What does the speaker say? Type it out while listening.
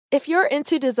If you're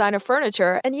into designer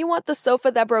furniture and you want the sofa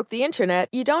that broke the internet,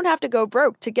 you don't have to go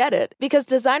broke to get it. Because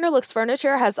Designer Looks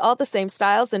Furniture has all the same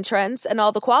styles and trends and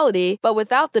all the quality, but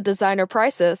without the designer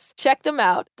prices. Check them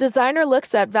out. Designer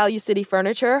Looks at Value City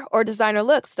Furniture or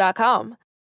designerlooks.com.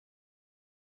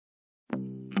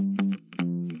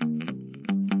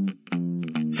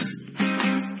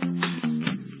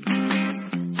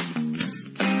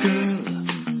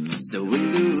 So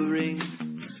alluring.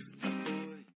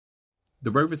 The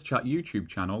Rovers Chat YouTube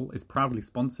channel is proudly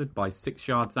sponsored by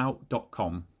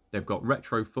 6yardsout.com. They've got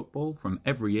retro football from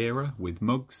every era with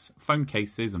mugs, phone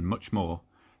cases and much more.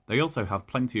 They also have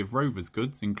plenty of Rovers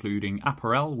goods including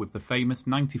apparel with the famous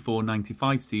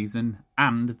 94-95 season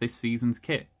and this season's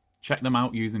kit. Check them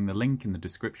out using the link in the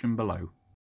description below.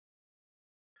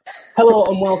 Hello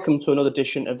and welcome to another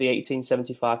edition of the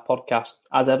 1875 podcast.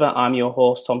 As ever, I'm your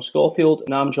host, Tom Schofield,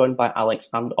 and I'm joined by Alex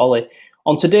and Ollie.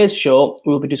 On today's show,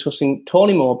 we'll be discussing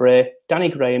Tony Mowbray, Danny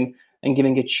Graham, and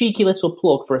giving a cheeky little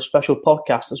plug for a special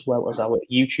podcast as well as our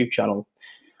YouTube channel.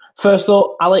 First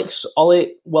though, Alex,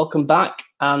 Ollie, welcome back,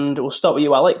 and we'll start with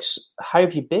you, Alex. How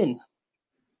have you been?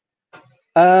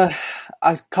 I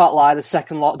can't lie, the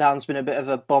second lockdown's been a bit of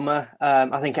a bummer.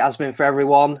 I think it has been for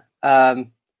everyone.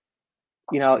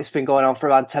 It's been going on for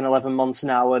about 10, 11 months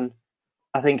now, and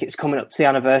I think it's coming up to the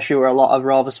anniversary where a lot of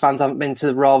Rovers fans haven't been to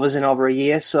the Rovers in over a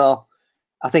year, so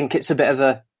I think it's a bit of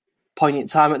a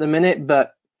poignant time at the minute,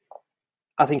 but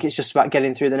I think it's just about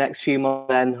getting through the next few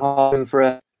months and hoping for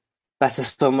a better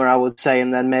summer, I would say,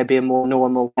 and then maybe a more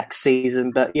normal next season.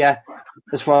 But yeah,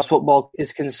 as far as football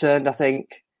is concerned, I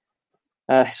think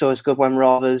it's always good when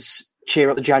Rovers cheer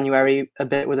up the January a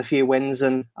bit with a few wins,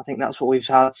 and I think that's what we've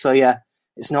had. So yeah,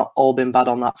 it's not all been bad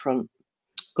on that front.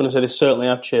 Going to say they certainly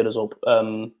have cheered us up,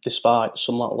 despite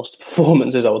some lacklustre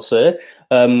performances, I would say.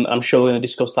 I'm sure we're going to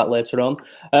discuss that later on.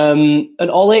 And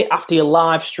Ollie, after your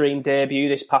live stream debut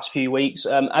this past few weeks,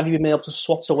 have you been able to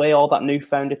swat away all that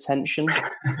newfound attention?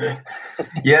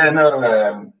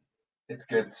 It's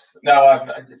good. No,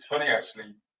 it's funny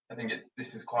actually. I think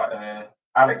this is quite.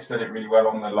 Alex said it really well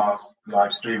on the last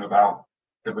live stream about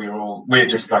that we're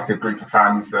just like a group of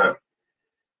fans that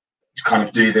kind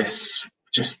of do this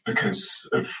just because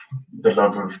of the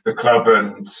love of the club,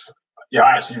 and yeah,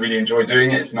 I actually really enjoy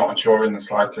doing it. It's not a chore in the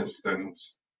slightest, and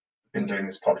I've been doing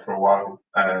this pod for a while.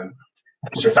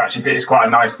 It's quite a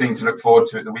nice thing to look forward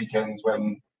to at the weekends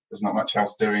when there's not much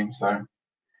else doing, so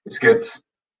it's good.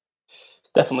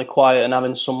 It's definitely quiet, and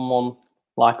having someone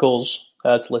like us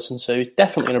to listen to is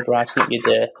definitely going to brighten up your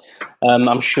day,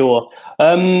 I'm sure.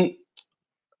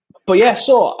 But yeah,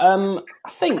 so I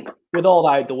think with all that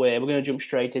out of the way, we're going to jump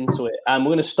straight into it. We're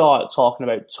going to start talking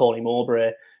about Tony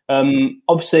Mowbray.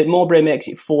 Obviously, Mowbray makes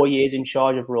it 4 years in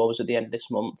charge of Rovers at the end of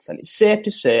this month, and it's safe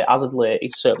to say, as of late,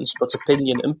 he's certainly split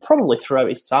opinion, and probably throughout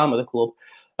his time at the club.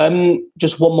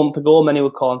 Just 1 month ago, many were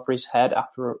calling for his head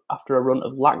after a run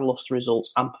of lacklustre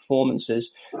results and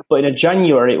performances. But in a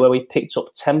January where we picked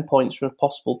up 10 points from a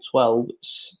possible 12,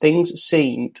 things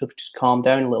seem to have just calmed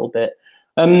down a little bit.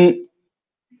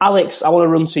 Alex, I want to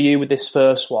run to you with this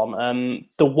first one.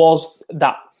 There was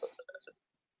that,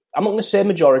 I'm not going to say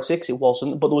majority because it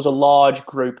wasn't, but there was a large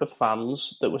group of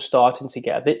fans that were starting to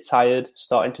get a bit tired,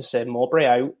 starting to say Mowbray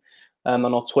out. I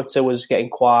know Twitter was getting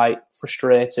quite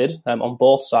frustrated on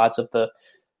both sides of the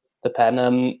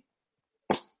pen.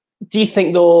 Do you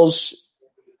think those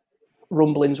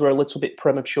rumblings were a little bit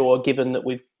premature, given that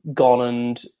we've gone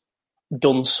and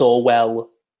done so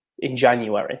well in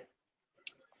January?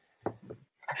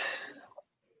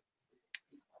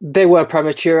 They were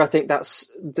premature. I think that's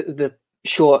the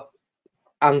short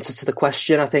answer to the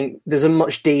question. I think there's a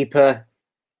much deeper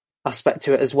aspect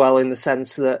to it as well, in the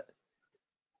sense that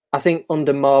I think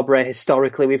under Mowbray,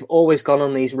 historically, we've always gone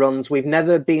on these runs. We've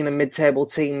never been a mid-table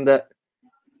team that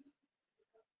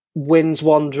wins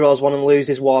one, draws one and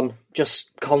loses one just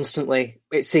constantly.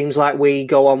 It seems like we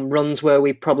go on runs where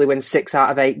we probably win 6 out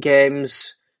of 8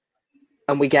 games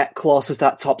and we get close as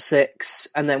that top 6,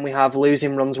 and then we have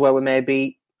losing runs where we may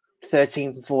be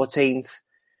 13th and 14th,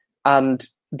 and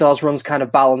those runs kind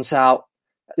of balance out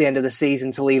at the end of the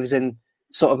season to leave us in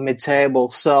sort of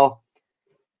mid-table. So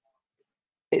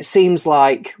it seems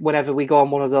like whenever we go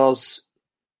on one of those,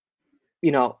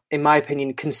 in my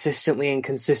opinion, consistently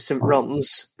inconsistent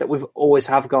runs that we've always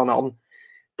have gone on,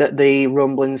 that the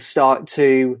rumblings start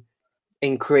to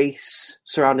increase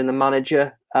surrounding the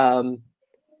manager.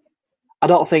 I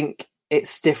don't think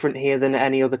it's different here than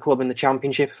any other club in the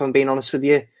Championship, if I'm being honest with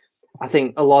you. I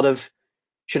think a lot of,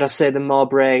 should I say, the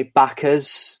Mowbray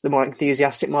backers, the more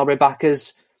enthusiastic Mowbray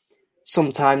backers,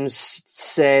 sometimes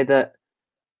say that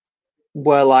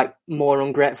were like more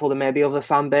ungrateful than maybe other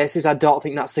fan bases. I don't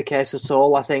think that's the case at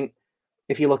all. I think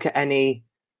if you look at any,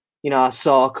 I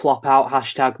saw Klopp out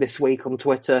hashtag this week on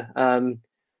Twitter.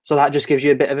 So that just gives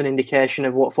you a bit of an indication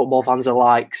of what football fans are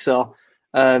like. So,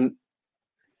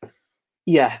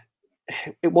 yeah,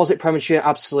 was it premature?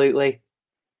 Absolutely.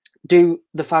 Do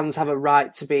the fans have a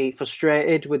right to be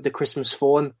frustrated with the Christmas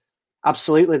form?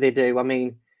 Absolutely they do. I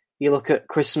mean, you look at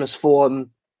Christmas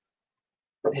form,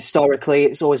 historically,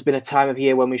 it's always been a time of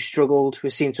year when we've struggled. We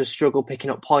seem to have struggled picking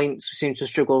up points. We seem to have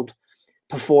struggled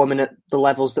performing at the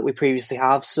levels that we previously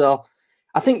have. So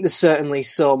I think there's certainly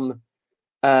some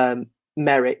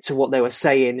merit to what they were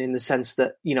saying in the sense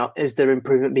that, is there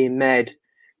improvement being made?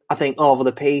 I think over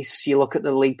the piece, you look at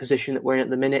the league position that we're in at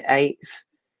the minute, 8th.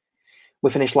 We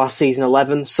finished last season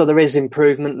 11th, so there is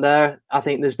improvement there. I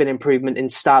think there's been improvement in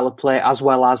style of play as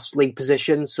well as league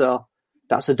position, so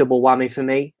that's a double whammy for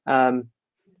me. And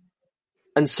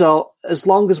so as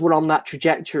long as we're on that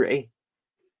trajectory,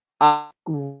 I'm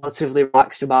relatively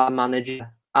relaxed about a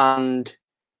manager, and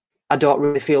I don't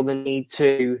really feel the need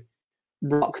to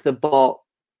rock the boat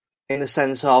in the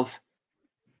sense of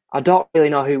I don't really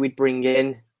know who we'd bring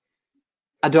in.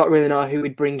 I don't really know who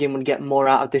we'd bring in would get more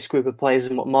out of this group of players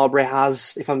than what Mowbray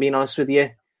has, if I'm being honest with you.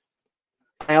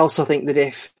 I also think that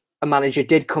if a manager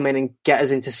did come in and get us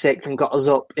into 6th and got us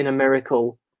up in a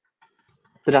miracle,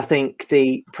 that I think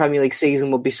the Premier League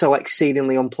season would be so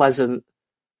exceedingly unpleasant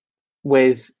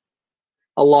with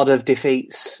a lot of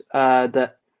defeats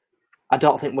that I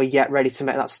don't think we're yet ready to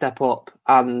make that step up.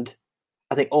 And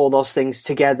I think all those things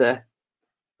together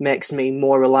makes me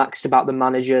more relaxed about the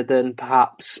manager than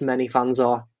perhaps many fans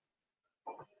are.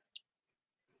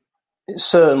 It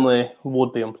certainly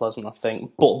would be unpleasant, I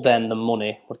think, but then the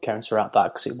money would counteract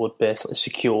that because it would basically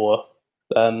secure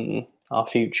our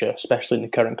future, especially in the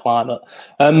current climate.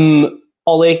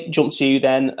 Ollie, jump to you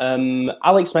then.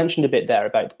 Alex mentioned a bit there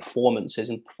about the performances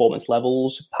and performance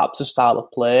levels, perhaps the style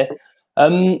of play.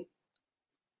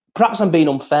 Perhaps I'm being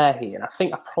unfair here, and I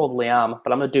think I probably am,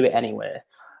 but I'm going to do it anyway.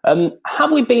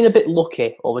 Have we been a bit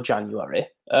lucky over January?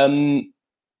 It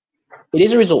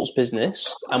is a results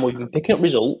business, and we've been picking up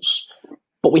results,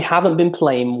 but we haven't been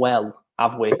playing well,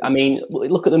 have we? I mean,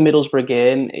 look at the Middlesbrough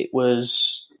game. There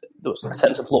was a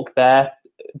sense of luck there.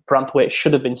 Branthwaite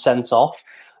should have been sent off.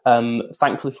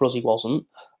 Thankfully for us, he wasn't.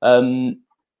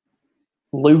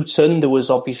 Luton, there was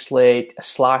obviously a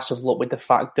slice of luck with the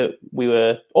fact that we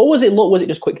were... Or was it luck? Was it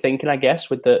just quick thinking, I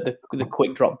guess, with the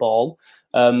quick drop ball?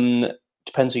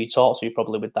 Depends who you talk to,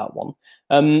 probably with that one.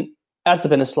 Has there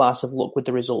been a slice of luck with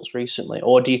the results recently?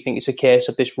 Or do you think it's a case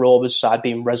of this Rovers side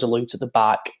being resolute at the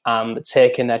back and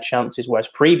taking their chances, whereas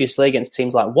previously against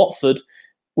teams like Watford,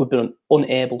 we've been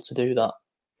unable to do that?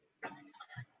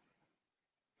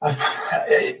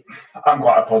 I'm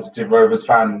quite a positive Rovers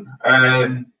fan.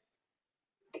 I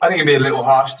think it'd be a little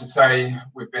harsh to say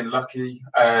we've been lucky.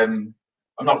 I'm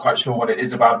not quite sure what it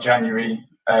is about January.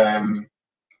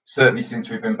 Certainly since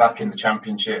we've been back in the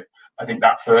Championship, I think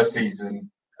that first season,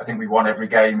 I think we won every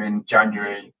game in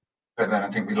January, but then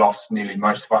I think we lost nearly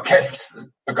most of our games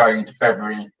going into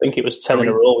February. I think it was 10 in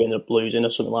a row we ended up losing or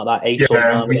something like that. 8 or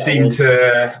 9. We seem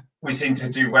to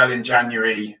do well in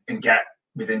January and get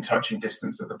within touching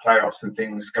distance of the playoffs, and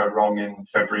things go wrong in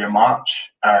February and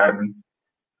March. I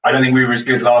don't think we were as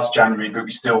good last January, but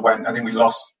we still went. I think we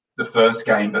lost the first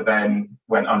game, but then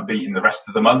went unbeaten the rest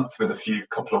of the month with a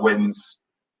couple of wins.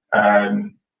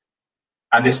 And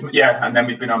then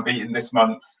we've been unbeaten this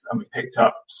month, and we've picked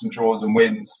up some draws and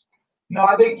wins. No,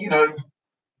 I think,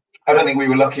 I don't think we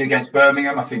were lucky against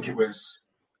Birmingham. I think it was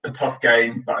a tough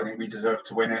game, but I think we deserved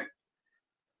to win it.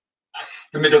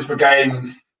 The Middlesbrough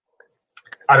game,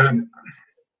 I don't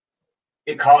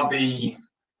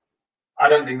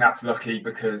think that's lucky,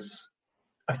 because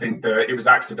I think that it was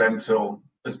accidental,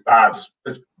 as bad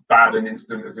an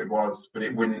incident as it was, but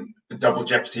double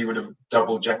jeopardy would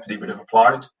have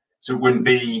applied. So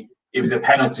it was a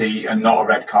penalty and not a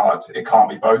red card. It can't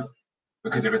be both,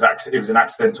 because it was an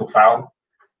accidental foul.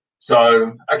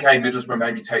 So, okay, Middlesbrough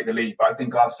maybe take the lead, but I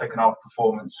think our second half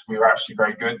performance, we were actually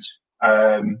very good.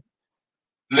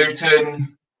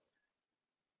 Luton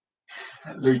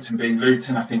being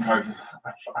Luton, I think I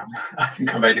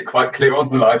made it quite clear on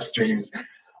the live streams.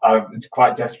 I'm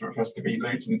quite desperate for us to beat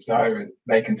Luton, so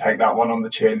they can take that one on the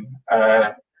chin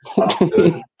after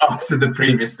the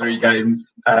previous 3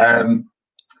 games. No,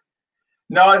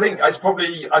 I think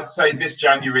I'd say this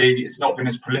January it's not been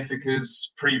as prolific as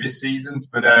previous seasons,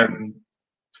 but I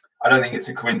don't think it's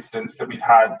a coincidence that we've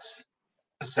had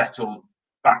a settled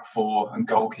back 4 and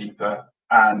goalkeeper.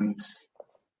 And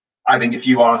I think if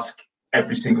you ask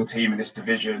every single team in this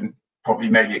division, probably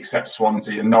maybe except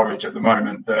Swansea and Norwich at the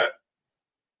moment, that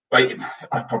they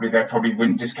probably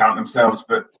wouldn't discount themselves,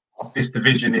 but this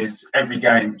division is every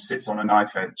game sits on a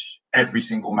knife edge. Every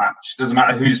single match, doesn't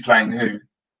matter who's playing who,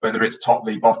 whether it's top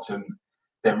v bottom.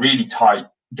 They're really tight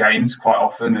games quite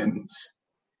often, and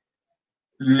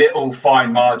little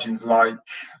fine margins like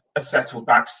a settled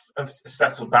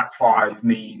back five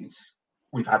means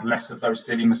we've had less of those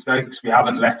silly mistakes.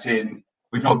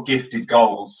 We've not gifted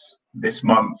goals this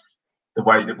month the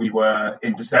way that we were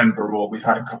in December, or we've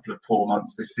had a couple of poor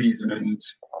months this season, and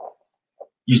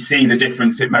you see the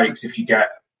difference it makes if you get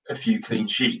a few clean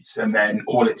sheets, and then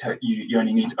you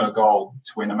only need a goal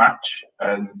to win a match.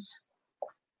 And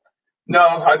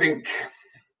no, I think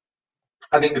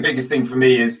the biggest thing for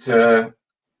me is to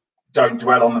don't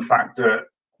dwell on the fact that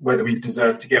whether we've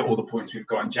deserved to get all the points we've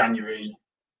got in January.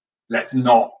 Let's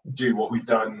not do what we've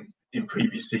done in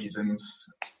previous seasons.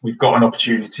 We've got an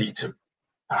opportunity to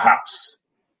perhaps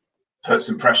put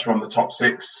some pressure on the top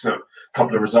six. So a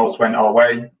couple of results went our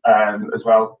way as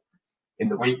well in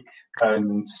the week.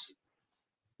 And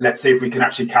let's see if we can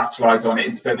actually capitalise on it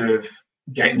instead of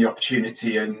getting the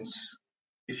opportunity. And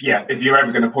if you're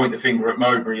ever going to point the finger at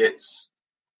Mowbray, it's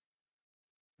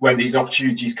when these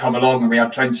opportunities come along, and we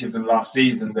had plenty of them last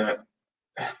season, that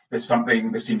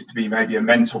there seems to be maybe a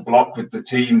mental block with the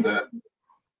team, that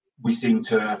we seem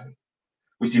to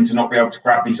not be able to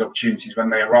grab these opportunities when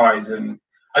they arise. And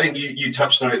I think you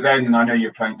touched on it then, and I know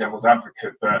you're playing devil's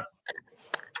advocate, but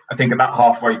I think at that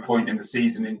halfway point in the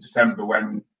season in December,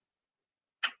 when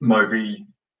Mowbray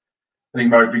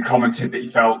commented that he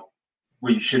felt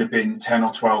we should have been 10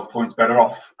 or 12 points better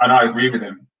off, and I agree with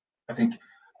him. I think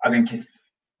if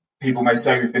people may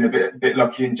say we've been a bit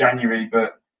lucky in January,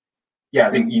 but yeah,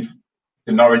 I think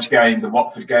the Norwich game, the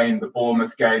Watford game, the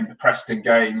Bournemouth game, the Preston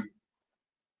game,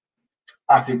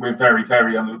 I think we're very,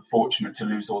 very unfortunate to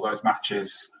lose all those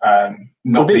matches.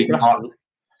 Not beating Preston.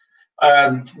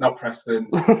 Not Preston.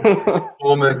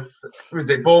 Bournemouth. Was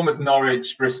it Bournemouth,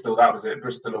 Norwich, Bristol? That was it.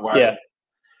 Bristol away. Yeah.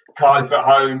 Cardiff at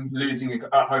home, losing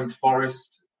at home to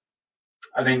Forest.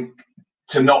 I think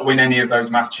to not win any of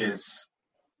those matches,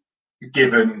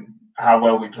 given how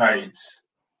well we played,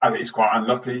 I think it's quite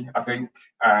unlucky, I think.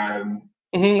 I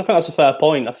think that's a fair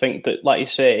point. I think that, like you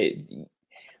say,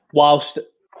 whilst,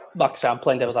 like I say, I'm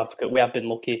playing devil's advocate, we have been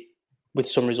lucky with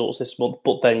some results this month,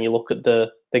 but then you look at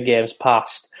the games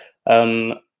past,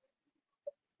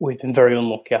 we've been very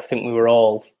unlucky. I think we were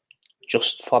all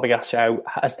just flabbergasted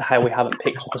as to how we haven't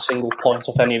picked up a single point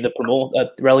off any of the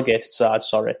relegated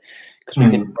sides, because we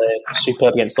did play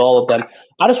superb against all of them.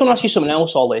 I just want to ask you something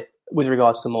else, Ollie, with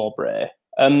regards to Mowbray.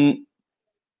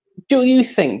 Do you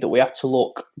think that we have to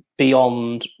look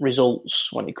beyond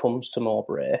results when it comes to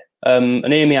Mowbray? And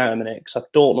hear me out a minute, because I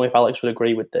don't know if Alex would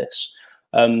agree with this.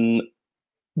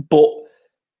 But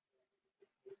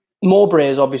Mowbray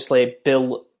has obviously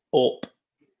built up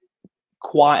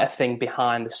quite a thing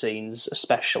behind the scenes,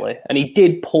 especially. And he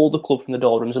did pull the club from the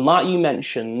doldrums. And like you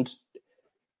mentioned,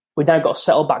 we've now got a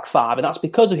settled back five, and that's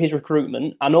because of his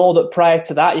recruitment. I know that prior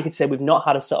to that, you could say we've not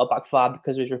had a settled back five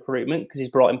because of his recruitment, because he's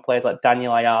brought in players like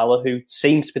Daniel Ayala, who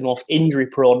seems to be the most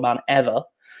injury-prone man ever.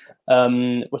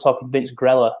 We're talking Vince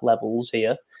Grella levels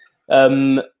here.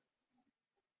 But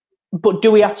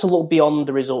do we have to look beyond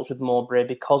the results with Mowbray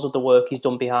because of the work he's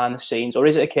done behind the scenes? Or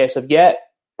is it a case of,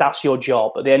 that's your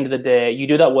job. At the end of the day, you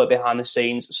do that work behind the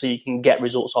scenes so you can get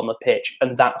results on the pitch,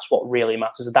 and that's what really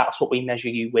matters. That's what we measure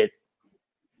you with.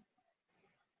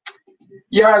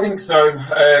 Yeah, I think so.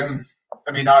 I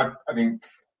think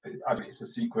it's a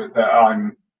secret that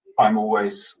I'm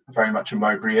always very much a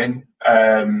Mowbrayan.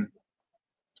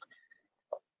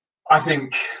 I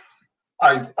think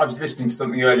I was listening to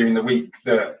something earlier in the week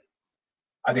that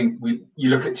I think you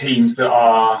look at teams that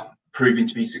are proving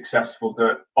to be successful,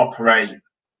 that operate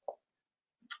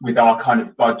with our kind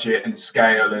of budget and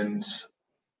scale, and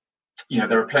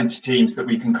there are plenty of teams that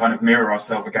we can kind of mirror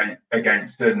ourselves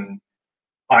against. And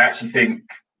I actually think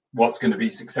what's going to be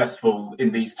successful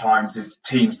in these times is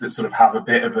teams that sort of have a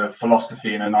bit of a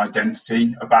philosophy and an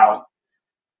identity about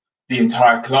the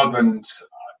entire club. And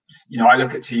I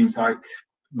look at teams like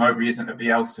Mowbray isn't a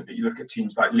Bielsa, but you look at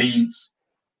teams like Leeds,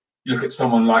 you look at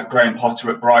someone like Graham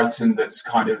Potter at Brighton that's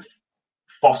kind of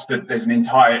fostered, there's an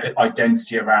entire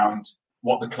identity around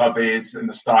what the club is and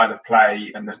the style of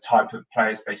play and the type of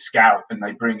players they scout and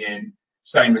they bring in.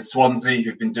 Same with Swansea,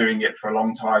 who've been doing it for a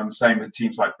long time. Same with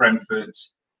teams like Brentford.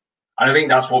 And I think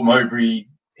that's what Mowbray,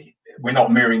 we're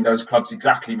not mirroring those clubs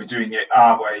exactly, we're doing it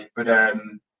our way. But I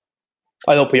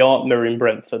hope we aren't mirroring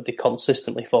Brentford. They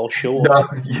consistently fall short.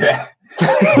 Yeah.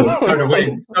 So do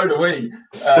we. So do we.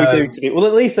 We do. Well,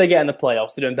 at least they get in the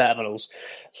playoffs. They're doing better than us.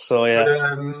 So yeah.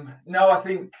 But, no, I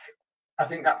think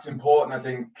that's important. I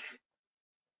think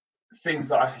things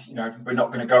that we're not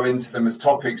going to go into them as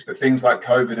topics, but things like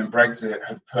COVID and Brexit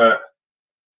have put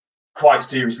quite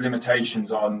serious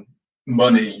limitations on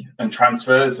money and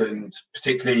transfers, and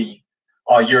particularly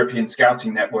our European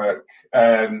scouting network.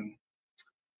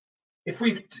 If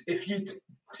we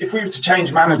were to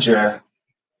change manager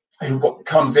who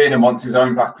comes in and wants his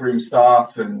own backroom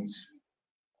staff and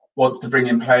wants to bring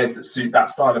in players that suit that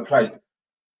style of play,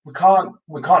 we can't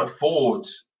afford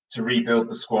to rebuild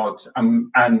the squad,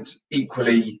 and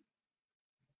equally,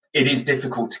 it is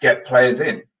difficult to get players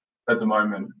in at the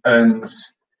moment. And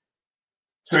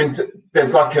so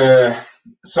there's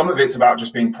some of it's about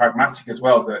just being pragmatic as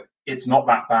well, that it's not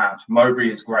that bad. Mowbray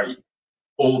is great.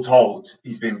 All told,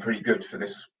 he's been pretty good for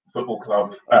this football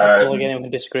club. I don't think anyone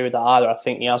can disagree with that either. I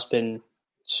think he has been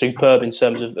superb in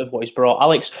terms of what he's brought.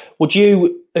 Alex, would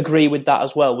you agree with that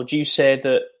as well? Would you say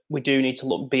that we do need to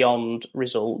look beyond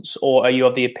results, or are you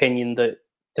of the opinion that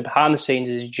the behind the scenes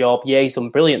is his job? Yeah, he's done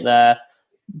brilliant there,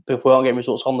 but if we aren't getting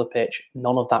results on the pitch,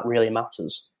 none of that really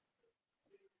matters.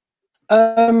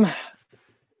 In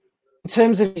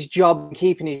terms of his job and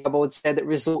keeping his job, I would say that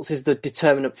results is the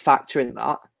determinant factor in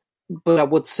that. But I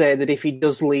would say that if he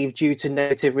does leave due to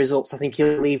negative results, I think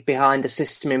he'll leave behind a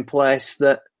system in place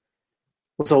that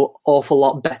was an awful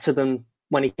lot better than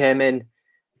when he came in.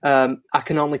 I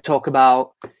can only talk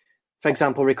about, for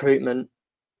example, recruitment.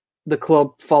 The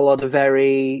club followed a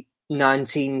very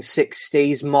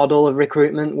 1960s model of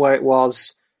recruitment where it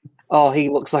was, he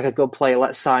looks like a good player,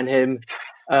 let's sign him.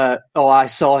 I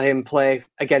saw him play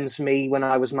against me when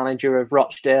I was manager of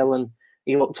Rochdale and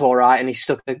he looked all right and he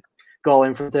stuck a goal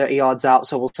in from 30 yards out,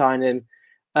 so we'll sign him.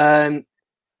 A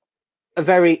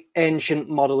very ancient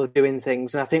model of doing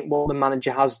things. And I think what the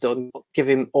manager has done, give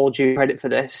him all due credit for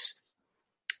this,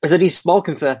 is that he's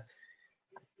spoken for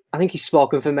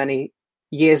many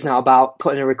years now about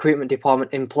putting a recruitment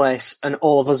department in place, and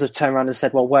all of us have turned around and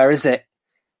said, well, where is it?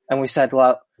 And we said,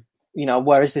 well,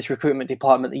 where is this recruitment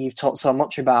department that you've talked so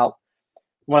much about?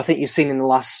 What I think you've seen in the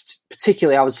last,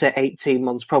 particularly, I would say 18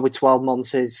 months, probably 12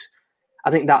 months, is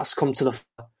I think that's come to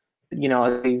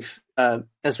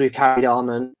as we've carried on.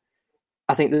 And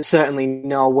I think there's certainly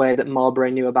no way that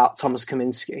Mowbray knew about Thomas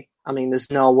Kaminski. I mean,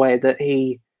 there's no way that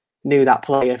he knew that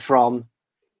player from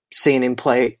seeing him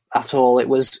play at all.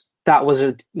 That was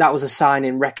a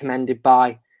signing recommended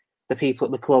by the people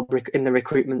at the club in the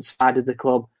recruitment side of the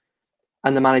club,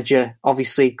 and the manager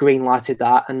obviously green-lighted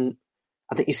that, and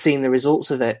I think you've seen the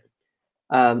results of it.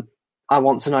 I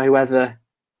want to know whoever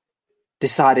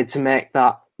decided to make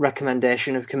that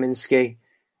recommendation of Kaminski.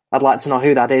 I'd like to know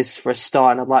who that is for a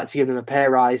start, and I'd like to give them a pay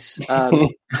rise.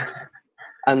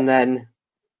 And then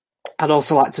I'd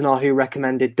also like to know who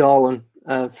recommended Dolan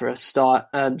for a start.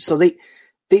 So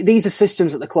these are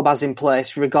systems that the club has in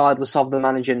place, regardless of the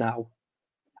manager now.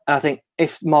 And I think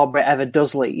if Mowbray ever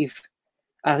does leave,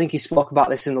 I think he spoke about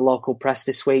this in the local press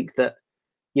this week, that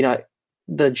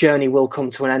the journey will come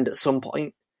to an end at some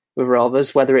point with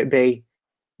Rovers, whether it be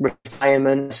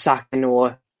retirement, sacking,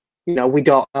 or we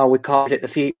don't know, we can't predict the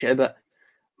future. But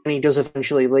when he does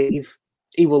eventually leave,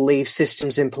 he will leave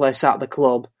systems in place at the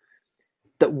club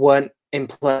that weren't in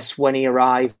place when he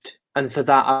arrived, and for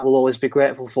that I will always be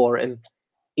grateful for him,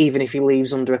 even if he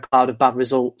leaves under a cloud of bad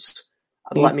results.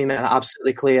 Let me make that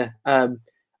absolutely clear.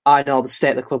 I know the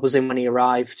state the club was in when he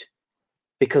arrived,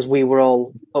 because we were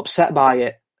all upset by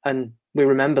it, and we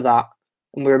remember that,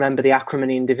 and we remember the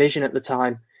acrimony in division at the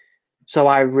time. So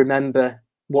I remember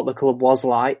what the club was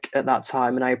like at that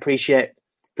time, and I appreciate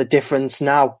the difference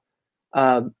now.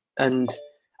 And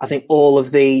I think all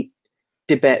of the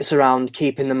debates around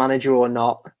keeping the manager or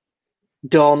not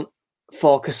don't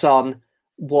focus on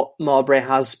what Mowbray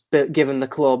has given the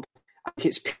club. I think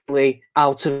it's purely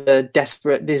out of a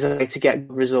desperate desire to get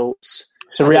good results.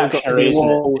 It's a reactionary, isn't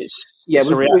it? It's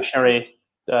a reactionary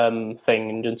thing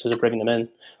in terms of bringing them in.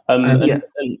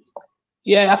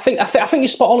 I think you're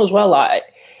spot on as well.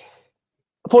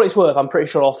 For what it's worth, I'm pretty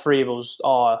sure all three of us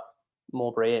are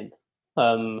Mowbray in.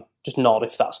 Just nod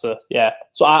if that's the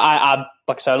So I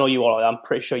like I said, I know you are. I'm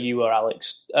pretty sure you are,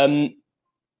 Alex.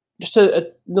 Just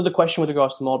another question with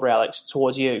regards to Mowbray, Alex,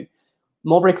 towards you.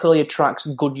 Mowbray clearly attracts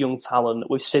good young talent.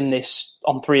 We've seen this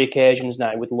on 3 occasions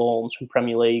now with loans from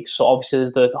Premier League. So obviously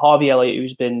there's the Harvey Elliott,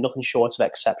 who's been nothing short of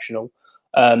exceptional.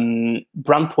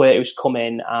 Branthwaite, who's come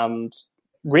in and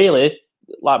really,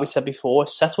 like we said before,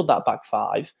 settled that back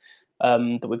five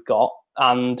that we've got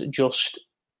and just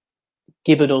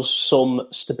given us some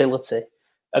stability.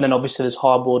 And then obviously there's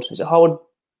Harwood. Is it Harwood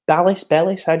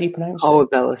Bellis, how do you pronounce it? Howard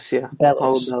Bellis, yeah. Bellis.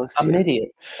 Howard Bellis, I'm an yeah.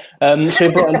 idiot. So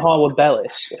he brought in Howard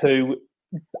Bellis, who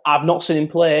I've not seen him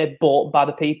play, but by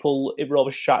the people in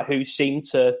Rovers chat who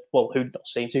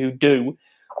do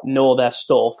know their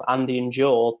stuff, Andy and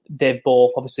Joe, they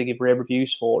both obviously give rave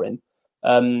reviews for him,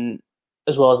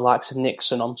 as well as the likes of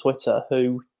Nixon on Twitter,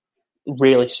 who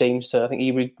really seems to, I think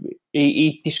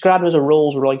he described him as a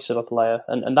Rolls Royce of a player,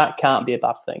 and that can't be a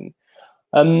bad thing.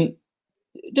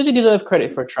 Does he deserve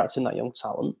credit for attracting that young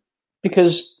talent?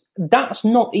 Because that's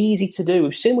not easy to do.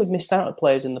 We've missed out on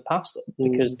players in the past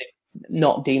because they've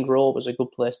not deemed Rovers a good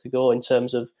place to go in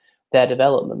terms of their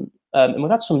development. And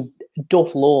we've had some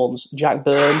duff loans, Jack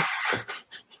Byrne,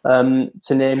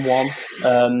 to name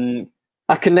one.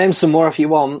 I can name some more if you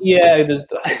want. Yeah, it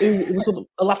was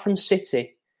a lad from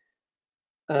City.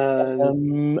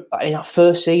 In our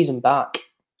first season back.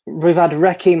 We've had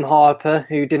Raheem Harper,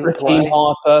 who didn't play. Raheem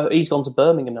Harper, he's gone to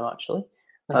Birmingham now, actually.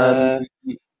 But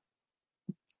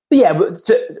yeah,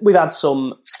 we've had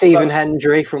some... Stephen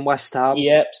Hendry from West Ham.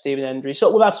 Yep, Stephen Hendry.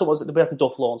 So we've had some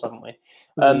duff loans, haven't we?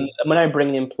 And we're now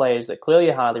bringing in players that clearly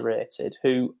are highly rated,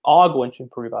 who are going to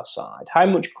improve our side. How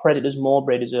much credit does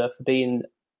Mowbray deserve for being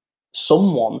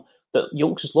someone that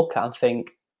youngsters look at and think,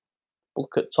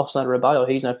 look at Tosin Adarabioyo,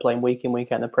 he's now playing week in,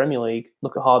 week out in the Premier League.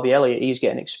 Look at Harvey Elliott, he's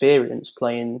getting experience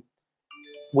playing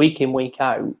week in, week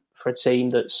out for a team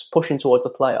that's pushing towards the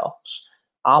playoffs.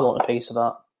 I want a piece of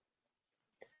that.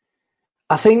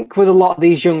 I think with a lot of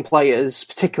these young players,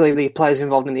 particularly the players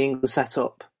involved in the England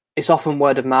setup, it's often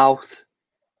word of mouth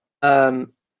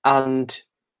and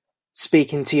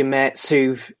speaking to your mates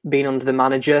who've been under the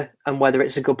manager and whether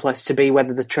it's a good place to be,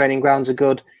 whether the training ground's a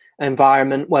good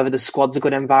environment, whether the squad's a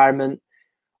good environment,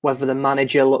 whether the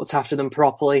manager looked after them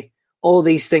properly. All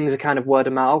these things are kind of word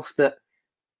of mouth that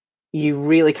you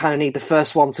really kind of need the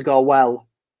first one to go well,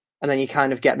 and then you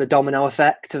kind of get the domino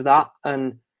effect of that.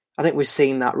 And I think we've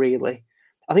seen that really.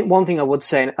 I think one thing I would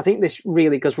say, and I think this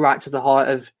really goes right to the heart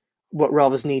of what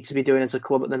Rovers need to be doing as a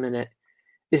club at the minute,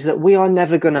 is that we are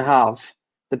never going to have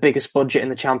the biggest budget in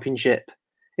the Championship.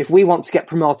 If we want to get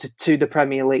promoted to the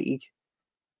Premier League,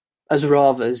 as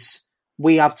Rovers,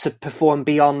 we have to perform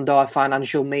beyond our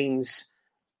financial means.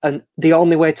 And the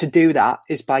only way to do that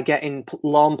is by getting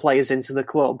loan players into the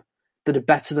club that are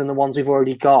better than the ones we've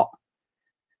already got.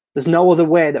 There's no other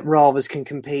way that Rovers can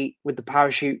compete with the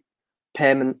parachute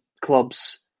payment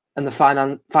clubs and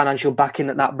the financial backing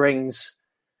that brings.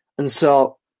 And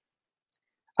so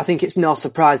I think it's no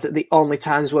surprise that the only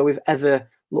times where we've ever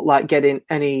looked like getting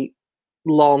any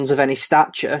loans of any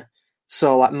stature,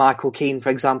 so like Michael Keane, for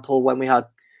example, when we had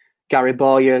Gary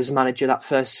Bowyer as manager that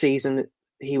first season,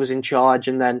 he was in charge.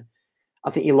 And then I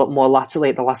think you look more latterly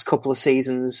at the last couple of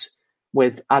seasons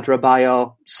with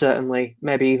Adarabioyo, certainly,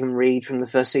 maybe even Reid from the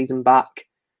first season back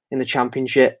in the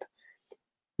Championship.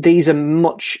 These are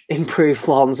much improved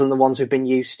loans than the ones we've been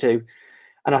used to.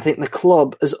 And I think the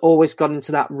club has always got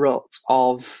into that rut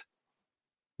of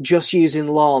just using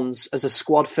loans as a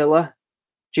squad filler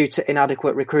due to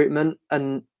inadequate recruitment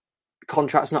and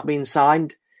contracts not being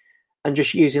signed, and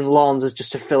just using loans as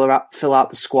just to fill out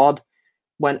the squad,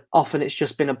 when often it's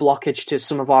just been a blockage to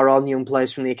some of our own young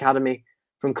players from the academy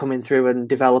from coming through and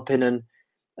developing and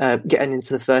getting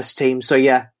into the first team. So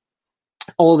yeah,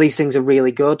 all these things are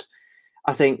really good.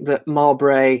 I think that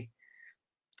Mowbray,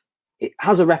 it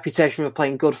has a reputation for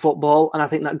playing good football, and I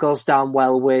think that goes down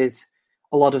well with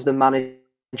a lot of the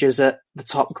managers at the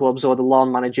top clubs, or the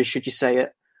loan managers, should you say,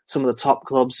 at some of the top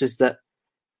clubs, is that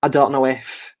I don't know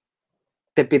if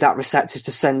they'd be that receptive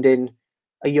to sending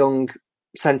a young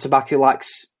centre-back who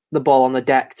likes the ball on the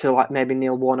deck to like maybe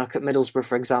Neil Warnock at Middlesbrough,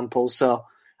 for example. So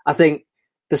I think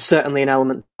there's certainly an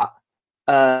element of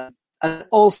that. And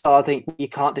also I think you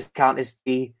can't discount is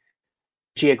the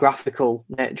geographical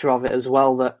nature of it as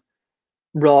well, that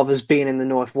Rovers being in the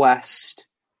Northwest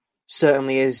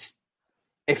certainly is,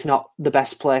 if not the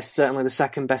best place, certainly the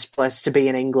second best place to be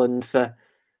in England for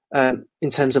in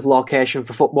terms of location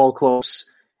for football clubs,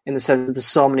 in the sense that there's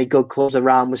so many good clubs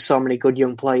around with so many good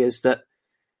young players that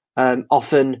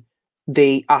often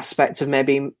the aspect of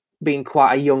maybe being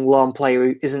quite a young loan player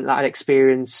who isn't that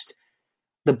experienced,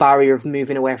 the barrier of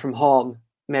moving away from home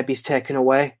maybe is taken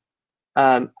away.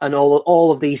 And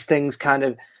all of these things kind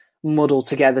of muddle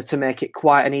together to make it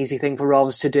quite an easy thing for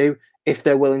Rovers to do if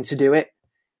they're willing to do it.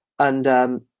 And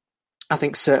I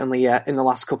think certainly, yeah, in the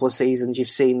last couple of seasons, you've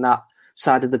seen that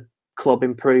side of the club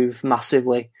improve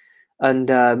massively.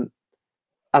 And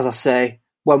as I say,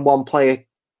 when one player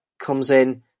comes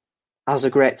in, has a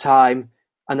great time,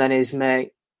 and then his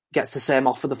mate gets the same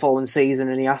offer the following season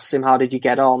and he asks him, how did you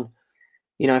get on?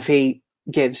 You know, if he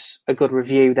gives a good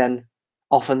review, then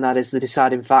often that is the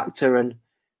deciding factor. And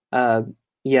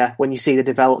when you see the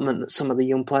development that some of the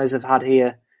young players have had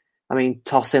here, I mean,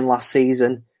 Tosin last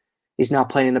season, he's now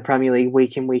playing in the Premier League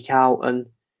week in, week out, and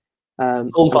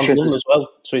Fulham fans love him as well.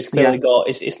 So he's clearly got.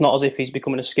 It's not as if he's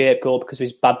becoming a scapegoat because of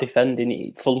his bad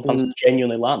defending. Fulham fans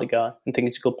genuinely like the guy and think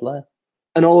he's a good player.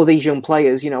 And all of these young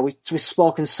players, we've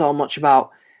spoken so much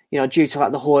about, due to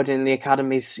like the hoarding in the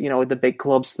academies, with the big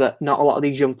clubs, that not a lot of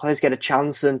these young players get a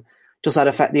chance, and does that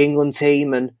affect the England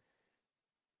team? And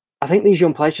I think these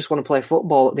young players just want to play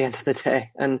football at the end of the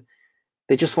day, and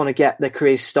they just want to get their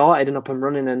careers started and up and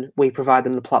running, and we provide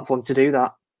them the platform to do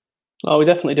that. Oh, we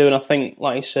definitely do, and I think,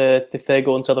 like you said, if they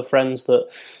go and tell their friends that,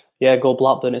 go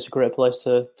Blackburn, it's a great place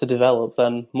to develop,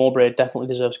 then Mowbray definitely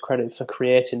deserves credit for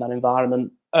creating that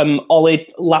environment.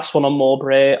 Ollie, last one on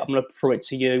Mowbray, I'm going to throw it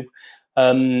to you.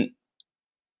 And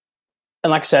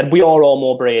like I said, we are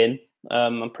all Mowbrayan.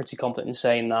 I'm pretty confident in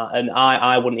saying that, and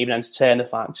I wouldn't even entertain the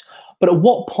fact. But at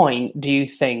what point do you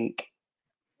think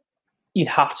you'd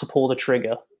have to pull the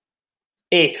trigger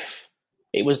if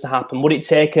it was to happen? Would it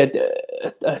take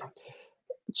a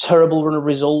terrible run of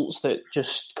results that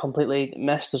just completely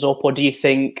messed us up, or do you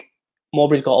think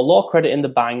Mowbray's got a lot of credit in the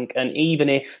bank, and even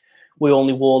if we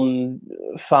only won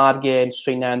 5 games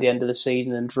between now and the end of the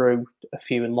season and drew a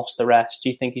few and lost the rest, do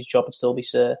you think his job would still be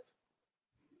safe?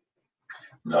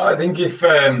 No, I think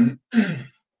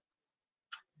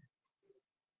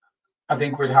I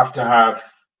think we'd have to have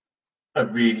a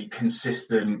really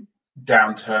consistent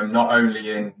downturn, not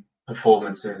only in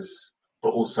performances but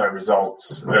also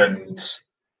results. And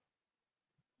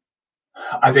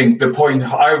I think the point,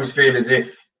 I always feel as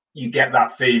if you get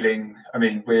that feeling. I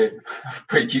mean, we're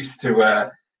pretty used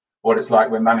to what it's like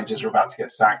when managers are about to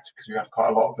get sacked, because we've had quite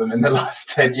a lot of them in the last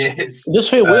 10 years. It does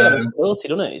feel weird having stability,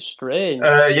 doesn't it? It's strange.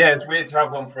 It's weird to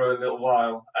have one for a little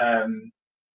while.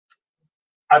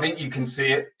 I think you can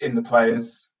see it in the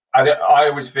players. I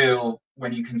always feel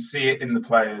when you can see it in the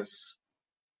players,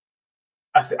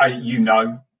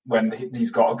 when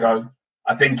he's got to go.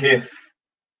 I think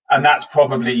that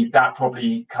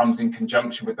probably comes in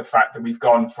conjunction with the fact that we've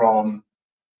gone from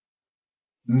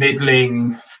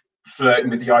middling, flirting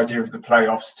with the idea of the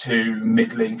playoffs, to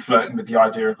middling, flirting with the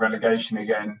idea of relegation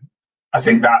again. I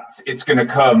think that it's going to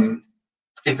come.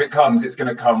 If it comes, it's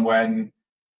going to come when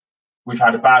we've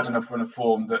had a bad enough run of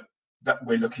form that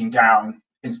we're looking down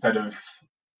instead of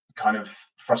kind of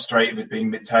frustrated with being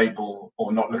mid-table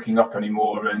or not looking up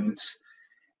anymore. And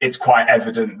it's quite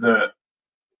evident that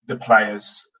the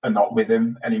players are not with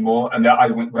him anymore. And I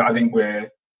think we're,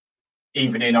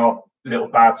 even in our little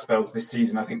bad spells this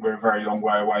season, I think we're a very long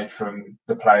way away from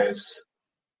the players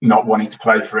not wanting to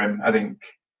play for him. I think,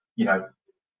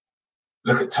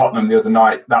 look at Tottenham the other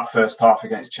night, that first half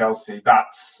against Chelsea.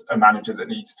 That's a manager that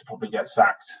needs to probably get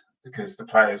sacked, because the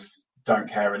players don't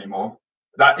care anymore.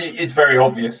 That it's very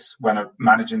obvious when a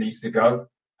manager needs to go.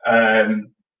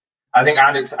 I think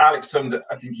Alex summed it.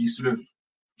 I think he sort of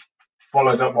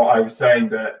followed up what I was saying,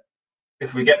 that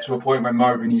if we get to a point where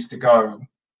Mowbray needs to go,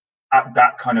 at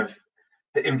that kind of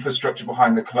the infrastructure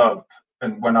behind the club,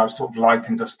 and when I've sort of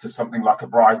likened us to something like a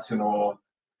Brighton or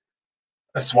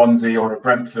a Swansea or a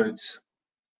Brentford,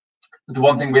 the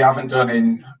one thing we haven't done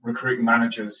in recruiting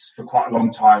managers for quite a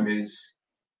long time is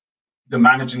the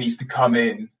manager needs to come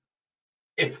in.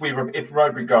 If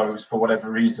Mowbray goes for whatever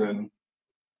reason,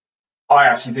 I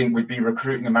actually think we'd be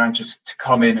recruiting a manager to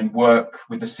come in and work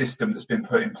with the system that's been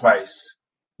put in place,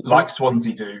 like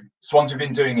Swansea do. Swansea have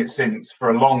been doing it for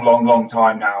a long, long, long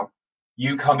time now.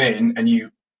 You come in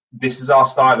and this is our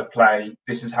style of play.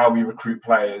 This is how we recruit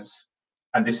players,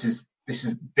 and this is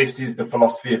the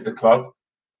philosophy of the club.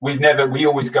 We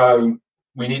always go,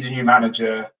 we need a new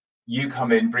manager. You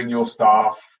come in, bring your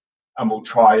staff, and we'll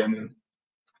try and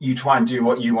do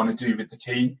what you want to do with the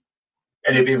team.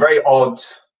 And it'd be very odd.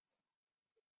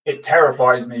 It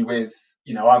terrifies me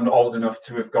I'm old enough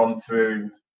to have gone through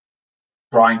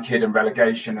Brian Kidd and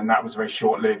relegation, and that was very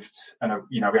short-lived. And,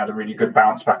 we had a really good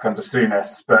bounce back under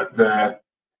Souness. But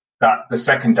the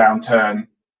second downturn,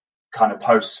 kind of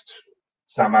post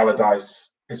Sam Allardyce,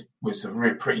 was a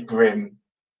really pretty grim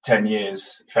 10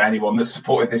 years for anyone that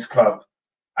supported this club.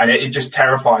 And it just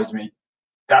terrifies me.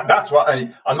 That's what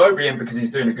I'm Mowbrayan, because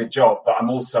he's doing a good job, but I'm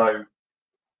also,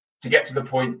 to get to the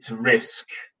point to risk,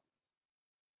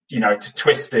 to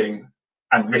twisting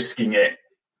and risking it.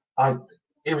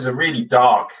 It was a really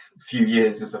dark few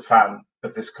years as a fan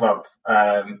of this club.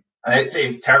 And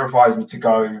it terrifies me to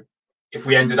go, if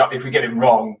we get it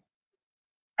wrong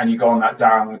and you go on that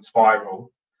downward spiral.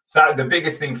 So the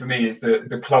biggest thing for me is that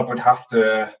the club would have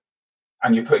to,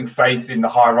 and you're putting faith in the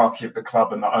hierarchy of the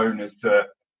club and the owners, that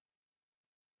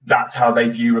that's how they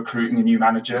view recruiting a new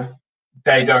manager.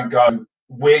 They don't go,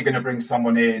 we're going to bring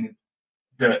someone in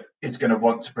that is going to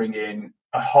want to bring in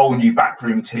a whole new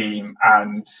backroom team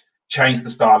and change the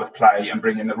style of play and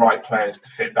bring in the right players to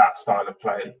fit that style of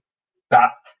play.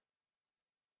 That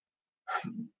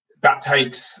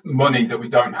takes money that we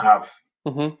don't have.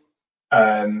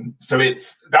 Mm-hmm. So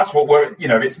that's what we're,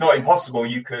 it's not impossible.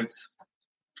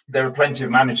 There are plenty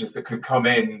of managers that could come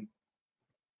in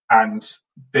and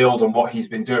build on what he's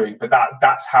been doing, but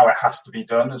that's how it has to be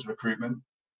done as recruitment.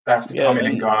 They have to come in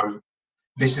and go,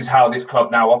 this is how this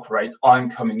club now operates. I'm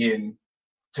coming in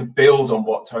to build on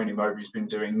what Tony Mowbray's been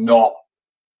doing, not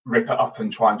rip it up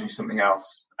and try and do something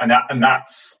else. And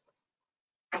that's,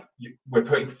 we're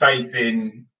putting faith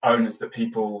in owners that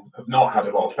people have not had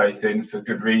a lot of faith in for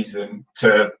good reason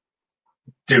to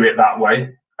do it that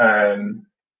way.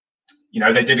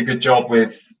 They did a good job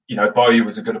with, Bowyer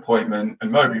was a good appointment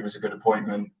and Mowbray was a good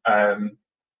appointment.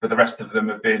 But the rest of them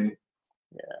have been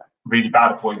really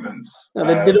bad appointments. No,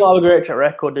 they don't have a great track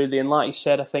record, do they? And like you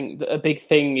said, I think that a big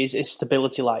thing is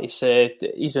stability. Like you said,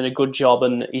 he's done a good job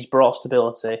and he's brought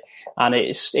stability. And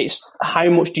it's how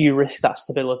much do you risk that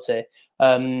stability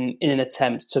in an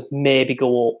attempt to maybe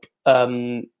go up?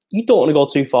 You don't want to go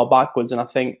too far backwards, and I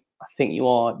think you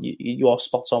are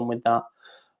spot on with that.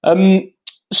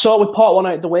 So with part one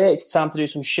out of the way, it's time to do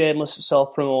some shameless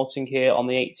self-promoting here on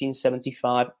the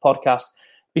 1875 podcast.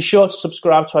 Be sure to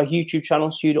subscribe to our YouTube channel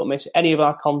so you don't miss any of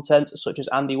our content, such as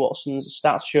Andy Watson's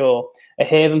Stats Show, a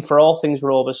haven for all things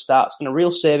Rovers stats, and a real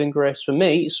saving grace for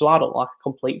me, so I don't like a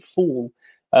complete fool.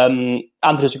 Andy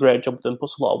does a great job with them,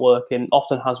 puts a lot of work in,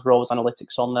 often has Rovers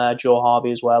Analytics on there, Joe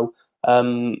Harvey as well,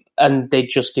 and they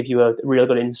just give you a real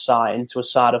good insight into a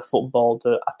side of football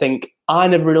that I think I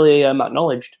never really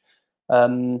acknowledged. I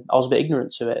was a bit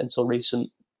ignorant to it until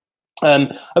recent.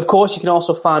 Of course, you can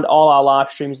also find all our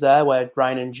live streams there where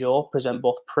Ryan and Joe present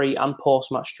both pre- and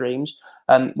post-match streams.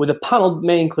 With a panel that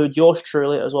may include yours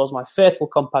truly, as well as my faithful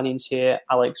companions here,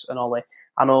 Alex and Ollie.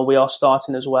 I know we are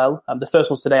starting as well. The first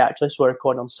one's today, actually, so we're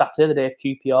recording on Saturday, the day of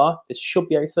QPR. This should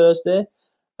be out Thursday.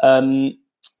 And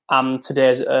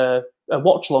today's a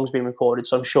watch-along's been recorded,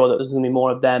 so I'm sure that there's going to be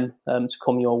more of them to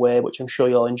come your way, which I'm sure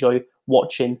you'll enjoy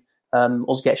watching.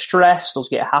 Us get stressed, us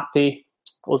get happy,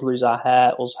 us lose our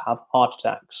hair, us have heart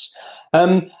attacks.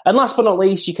 And last but not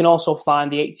least, you can also find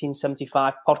the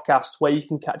 1875 podcast, where you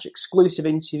can catch exclusive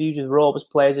interviews with Rovers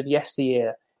players of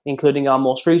yesteryear, including our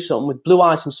most recent one with Blue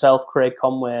Eyes himself, Craig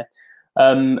Conway.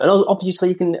 And obviously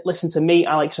you can listen to me,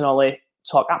 Alex and Ollie,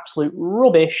 talk absolute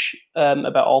rubbish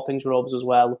about all things Rovers as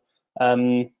well.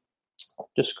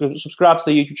 Just subscribe to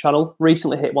the YouTube channel.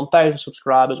 Recently hit 1,000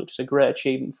 subscribers, which is a great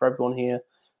achievement for everyone here.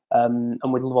 And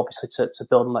we'd love, obviously, to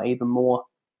build on that even more.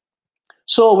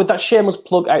 So, with that shameless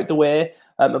plug out the way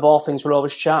of all things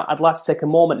Rovers chat, I'd like to take a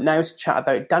moment now to chat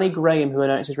about Danny Graham, who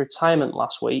announced his retirement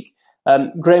last week.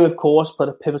 Graham, of course, played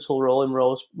a pivotal role in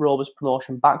Rovers'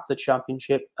 promotion back to the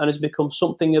Championship and has become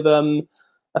something of a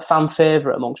fan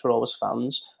favourite amongst Rovers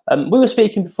fans. We were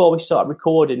speaking before we started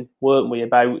recording, weren't we,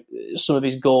 about some of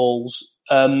his goals.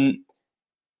 And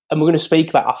we're going to speak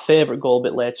about our favourite goal a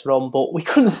bit later on, but we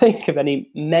couldn't think of any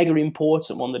mega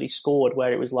important one that he scored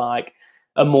where it was like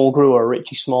a Mulgrew or a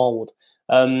Richie Smallwood.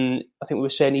 I think we were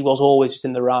saying he was always just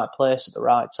in the right place at the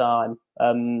right time.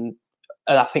 And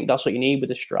I think that's what you need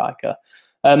with a striker.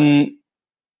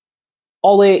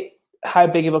 Ollie, how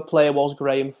big of a player was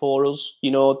Graham for us?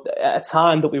 At a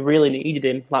time that we really needed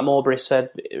him, like Mowbray said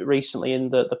recently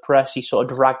in the press, he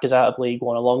sort of dragged us out of League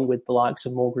One along with the likes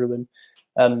of Mulgrew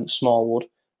and Smallwood.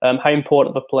 How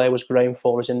important of a player was Graham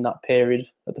for us in that period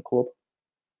at the club?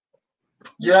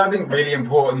 Yeah, I think really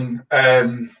important.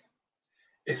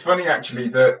 It's funny, actually,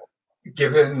 that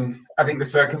given, I think, the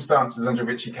circumstances under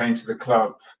which he came to the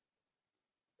club,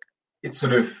 it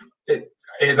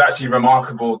is actually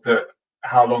remarkable that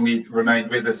how long he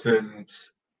remained with us and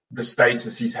the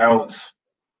status he's held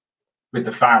with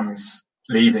the fans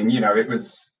leaving.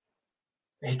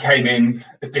 He came in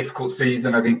a difficult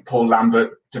season. I think Paul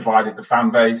Lambert divided the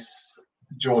fan base.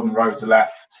 Jordan Rhodes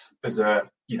left as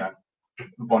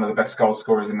one of the best goal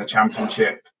scorers in the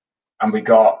Championship. And we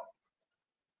got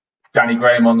Danny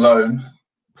Graham on loan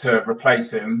to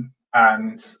replace him.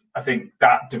 And I think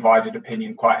that divided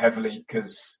opinion quite heavily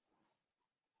because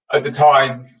at the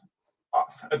time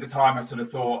I sort of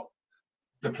thought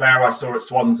the player I saw at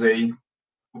Swansea,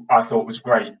 I thought was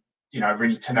great.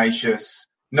 Really tenacious.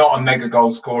 Not a mega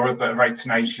goal scorer, but a very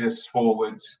tenacious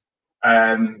forward.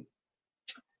 Obviously,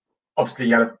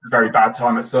 he had a very bad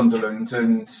time at Sunderland,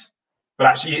 but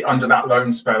actually under that loan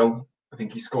spell, I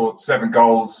think he scored 7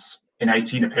 goals in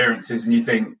 18 appearances, and you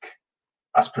think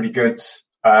that's pretty good.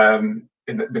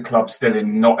 the club's still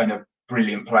not in a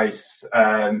brilliant place.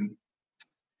 And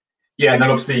then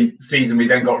obviously season we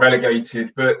then got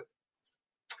relegated. But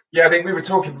yeah, I think we were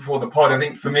talking before the pod. I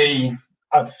think for me,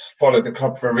 I've followed the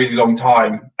club for a really long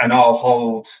time, and I'll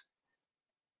hold.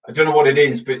 I don't know what it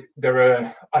is, but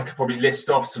I could probably list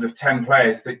off sort of 10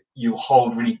 players that you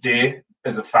hold really dear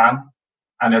as a fan.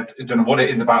 And I don't know what it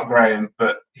is about Graham,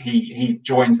 but he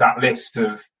joins that list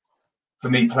of, for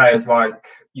me, players like,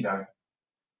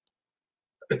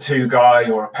 a Two-Guy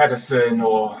or a Pedersen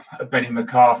or a Benny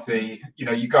McCarthy.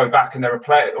 You go back and there are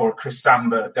players, or a Chris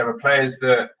Samba, there are players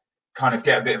that kind of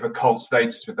get a bit of a cult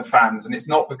status with the fans. And it's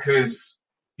not because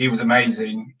he was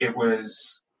amazing. It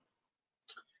was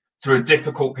through a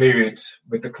difficult period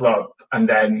with the club and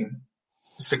then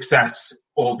success,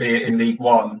 albeit in League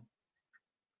One.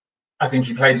 I think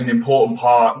he played an important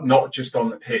part, not just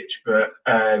on the pitch, but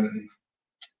I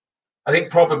think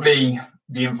probably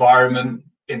the environment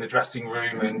in the dressing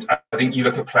room. And I think you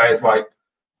look at players like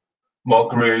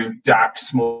Mulgrew, Dax,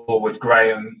 Smallwood,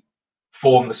 Graham,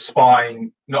 form the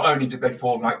spine. Not only did they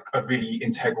form like a really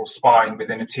integral spine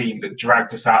within a team that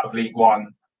dragged us out of League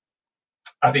One,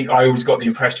 I think I always got the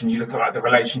impression, you look at like the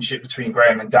relationship between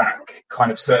Graham and Dak,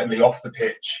 kind of certainly off the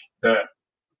pitch, that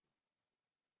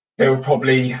they were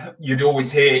probably, you'd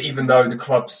always hear, even though the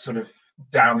club's sort of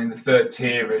down in the third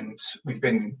tier and we've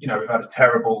had a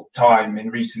terrible time in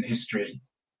recent history,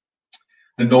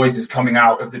 the noises coming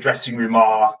out of the dressing room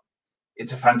are,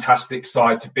 it's a fantastic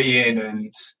side to be in,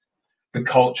 and the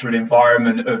cultural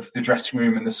environment of the dressing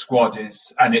room and the squad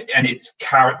it's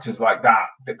characters like that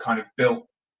kind of built,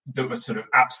 that were sort of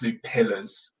absolute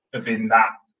pillars of in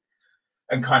that,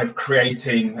 and kind of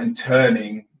creating and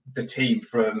turning the team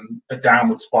from a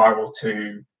downward spiral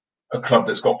to a club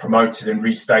that's got promoted and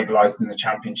restabilised in the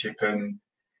Championship. And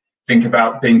think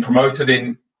about being promoted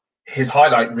in, his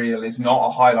highlight reel is not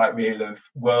a highlight reel of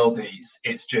worldies.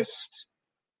 It's just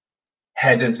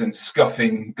headers and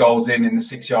scuffing goals in the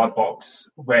 6-yard box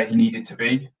where he needed to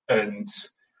be,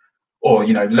 or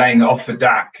laying it off for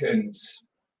Dak. And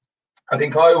I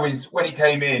think when he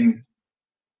came in,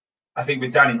 I think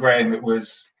with Danny Graham, it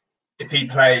was, if he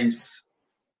plays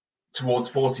towards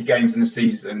 40 games in the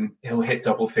season, he'll hit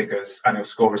double figures and he'll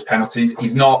score his penalties.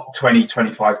 He's not 20,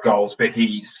 25 goals, but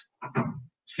he's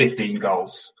 15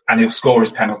 goals and he'll score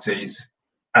his penalties.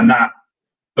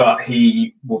 But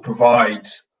he will provide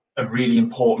a really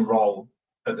important role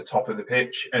at the top of the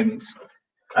pitch. And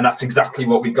that's exactly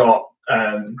what we got.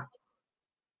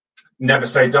 Never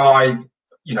say die,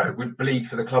 would bleed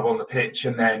for the club on the pitch,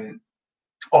 and then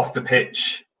off the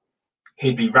pitch,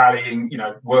 he'd be rallying,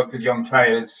 work with young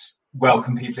players,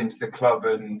 welcome people into the club,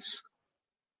 and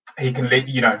he can,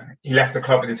 he left the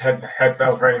club with his head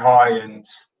held very high, and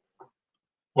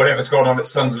whatever's gone on at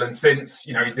Sunderland since,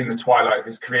 he's in the twilight of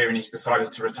his career and he's decided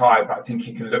to retire. But I think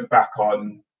he can look back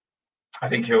on, I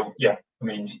think he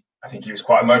was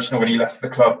quite emotional when he left the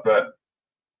club, but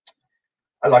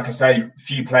like I say,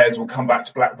 few players will come back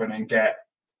to Blackburn and get,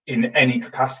 in any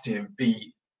capacity, and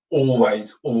be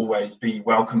always be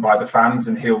welcomed by the fans,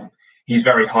 and he's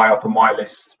very high up on my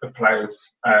list of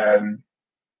players.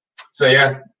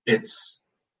 It's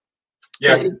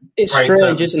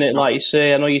strange, isn't it? Like you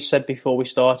say, I know you said before we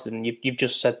started, and you've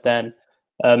just said then,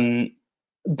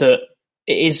 that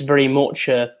it is very much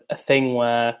a thing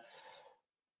where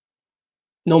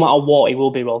no matter what, he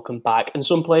will be welcomed back, and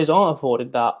some players aren't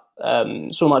afforded that.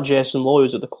 Someone like Jason Lowe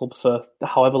was at the club for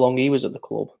however long he was at the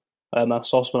club. I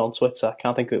saw someone on Twitter, I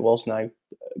can't think who it was now,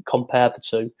 compared the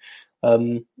two.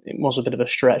 It was a bit of a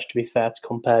stretch, to be fair, to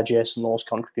compare Jason Lowe's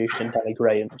contribution and Danny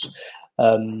Graham's.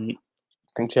 I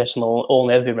think Jason Lowe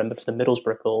only ever remembered for the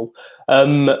Middlesbrough goal.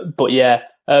 But yeah,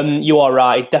 you are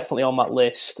right, he's definitely on that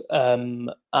list.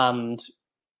 And I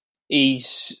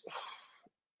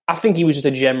think he was just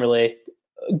a generally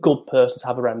good person to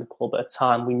have around the club at a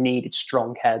time we needed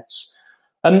strong heads.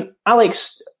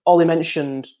 Alex, Ollie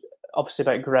mentioned obviously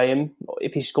about Graham.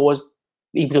 If he scores,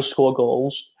 he does score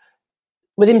goals.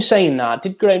 With him saying that,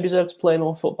 did Graham deserve to play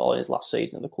more football in his last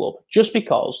season at the club? Just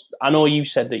because I know you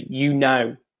said that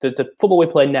the football we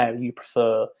play now, you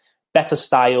prefer better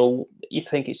style, you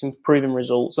think it's improving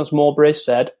results. As Mowbray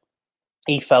said,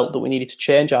 he felt that we needed to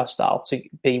change our style to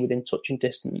be within touching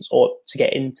distance or to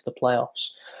get into the playoffs.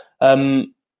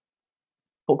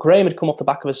 But Graham had come off the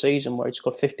back of a season where he'd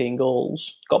scored 15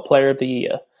 goals, got Player of the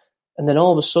Year, and then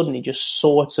all of a sudden he just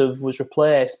sort of was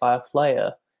replaced by a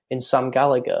player in Sam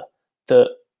Gallagher that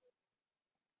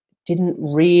didn't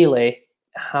really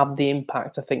have the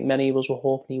impact I think many of us were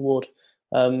hoping he would.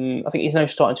 I think he's now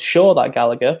starting to show that,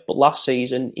 Gallagher, but last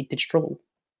season he did struggle.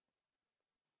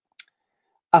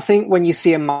 I think when you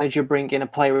see a manager bring in a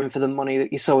player in for the money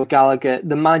that you saw with Gallagher,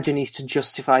 the manager needs to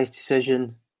justify his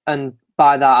decision. And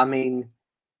by that, I mean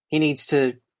he needs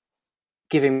to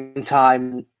give him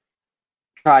time,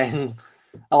 try and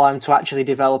allow him to actually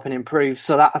develop and improve.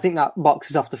 So I think that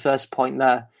boxes off the first point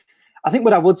there. I think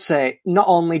what I would say, not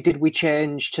only did we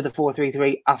change to the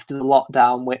 4-3-3 after the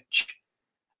lockdown, which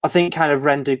I think kind of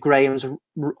rendered Graham's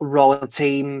role in the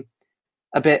team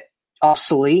a bit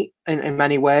obsolete in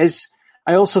many ways.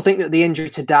 I also think that the injury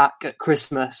to Dak at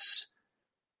Christmas,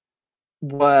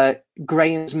 where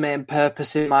Graham's main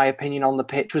purpose, in my opinion, on the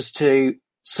pitch was to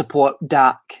support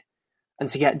Dak and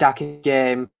to get Dak in the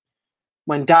game.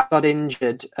 When Dak got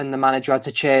injured and the manager had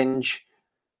to change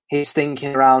his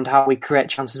thinking around how we create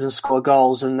chances and score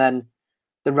goals, and then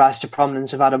the rise to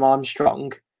prominence of Adam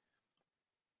Armstrong,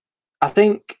 I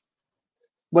think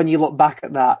when you look back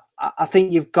at that, I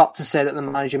think you've got to say that the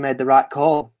manager made the right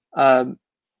call.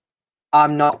 I'm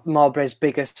not Mowbray's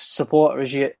biggest supporter,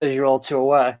 as you're all too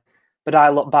aware, but I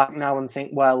look back now and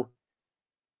think, well,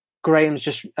 Graham's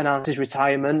just announced his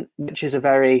retirement, which is a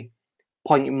very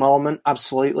poignant moment,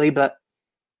 absolutely. But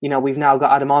you know, we've now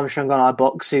got Adam Armstrong on our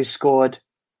books, who scored.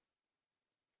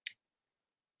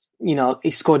 You know, he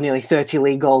scored nearly 30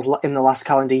 league goals in the last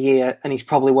calendar year, and he's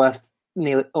probably worth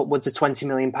nearly upwards of £20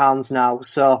 million now.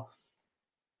 So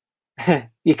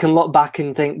you can look back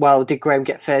and think, well, did Graham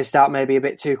get phased out maybe a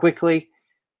bit too quickly?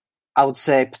 I would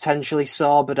say potentially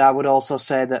so, but I would also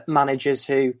say that managers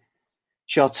who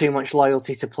show too much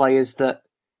loyalty to players that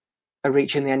are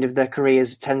reaching the end of their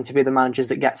careers tend to be the managers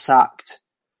that get sacked.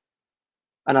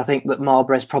 And I think that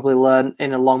Mowbray's probably learned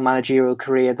in a long managerial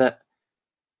career that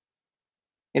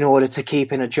in order to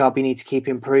keep in a job, you need to keep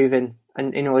improving.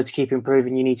 And in order to keep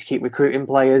improving, you need to keep recruiting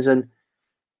players and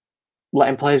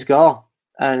letting players go.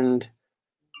 And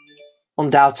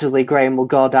undoubtedly, Graham will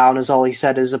go down, as Ollie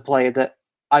said, as a player that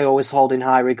I always hold in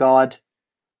high regard.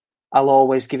 I'll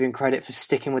always give him credit for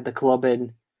sticking with the club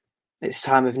in its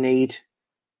time of need,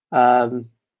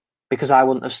 because I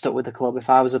wouldn't have stuck with the club if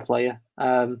I was a player.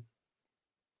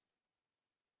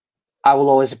 I will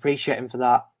always appreciate him for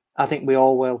that. I think we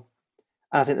all will.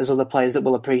 And I think there's other players that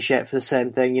will appreciate for the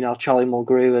same thing, you know, Charlie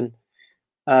Mulgrew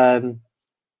and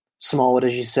Smallwood,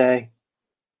 as you say,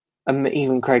 and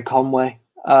even Craig Conway.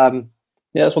 Yeah,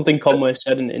 that's one thing Conway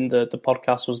said in the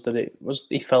podcast, was that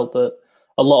he felt that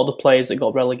a lot of the players that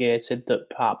got relegated that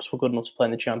perhaps were good enough to play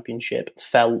in the Championship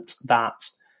felt that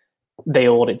they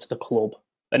owed it to the club,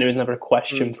 and it was never a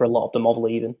question for a lot of them of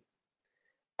leaving.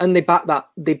 And they back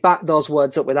those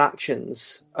words up with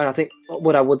actions. And I think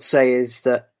what I would say is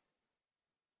that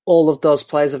all of those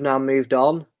players have now moved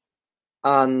on,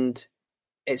 and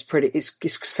it's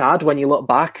sad when you look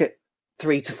back at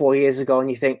 3 to 4 years ago and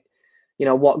you think, you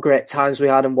know, what great times we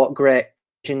had and what great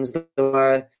actions there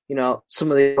were. You know,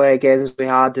 some of the away games we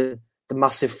had, the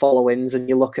massive followings, and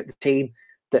you look at the team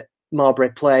that Mowbray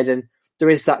played, and there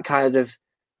is that kind of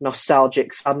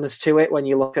nostalgic sadness to it when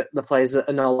you look at the players that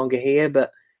are no longer here.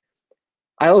 But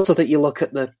I also think you look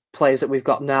at the players that we've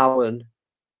got now and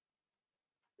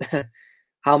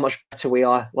how much better we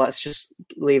are. Let's just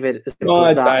leave it as simple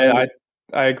as that.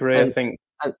 I agree. And, I think,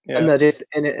 and that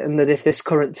if this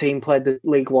current team played the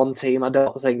League One team, I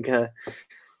don't think.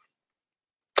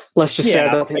 Let's just say I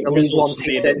don't think the League One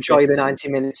team would enjoy the 90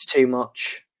 minutes too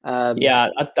much. I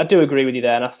do agree with you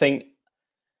there, and I think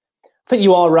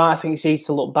you are right. I think it's easy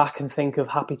to look back and think of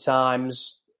happy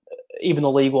times. Even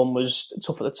though League One was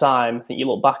tough at the time, I think you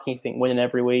look back and you think winning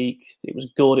every week, it was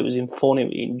good, it was in fun,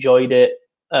 you enjoyed it.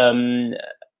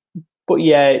 But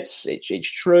yeah, it's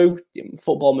true.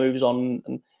 Football moves on,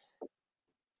 and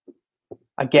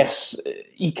I guess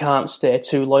you can't stay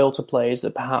too loyal to players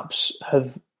that perhaps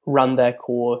have ran their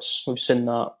course. We've seen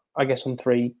that, I guess, on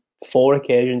 3-4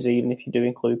 occasions, even if you do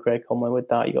include Craig Conway with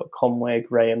that. You got Conway,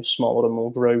 Graham, Smallwood and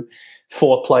Mulgrew,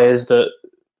 4 players that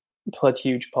played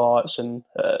huge parts, and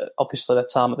obviously their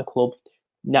time at the club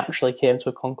naturally came to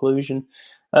a conclusion.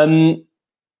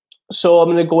 So I'm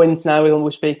going to go into now when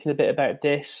we're speaking a bit about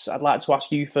this. I'd like to ask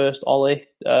you first, Ollie.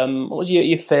 What was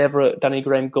your favourite Danny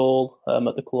Graham goal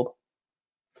at the club?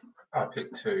 I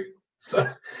picked 2. So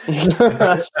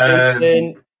I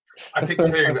picked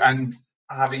 2, and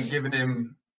having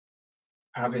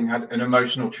had an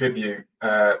emotional tribute,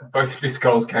 both of his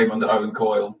goals came under Owen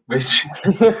Coyle, which.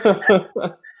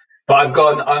 But I've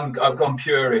gone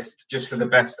purist just for the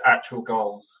best actual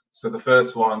goals. So the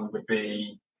first one would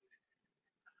be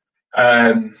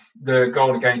the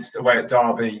goal away at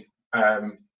Derby,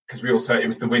 because it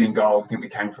was the winning goal. I think we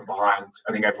came from behind.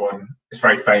 I think it's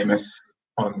very famous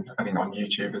on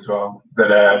YouTube as well.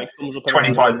 That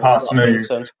 25 pass move.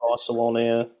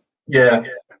 Barcelona. Yeah.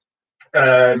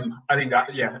 I think that,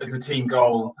 as a team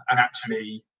goal, and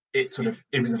actually it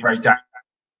was a very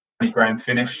Danny Graham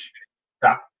finish.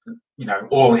 That,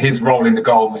 all his role in the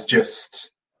goal was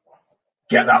just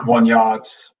get that 1 yard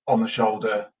on the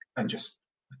shoulder and just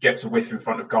gets a whiff in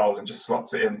front of goal and just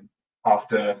slots it in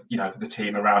after, the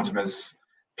team around him has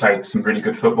played some really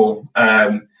good football.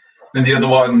 Then the other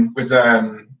one was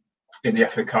in the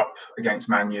FA Cup against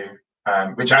Man U,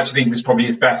 which I actually think was probably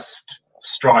his best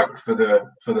strike for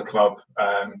the club.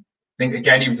 I think,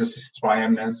 again, he was assisted by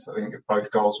Emnes. I think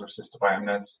both goals were assisted by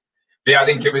Emnes. But yeah, I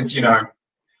think it was,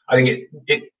 I think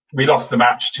we lost the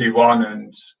match 2-1,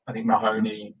 and I think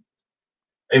Mahoney.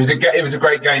 It was a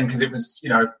great game because it was,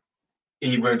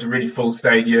 Ewood, a really full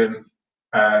stadium.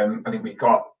 I think we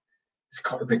got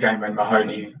the game when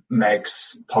Mahoney,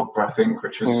 Meggs, Pogba, I think,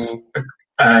 which was,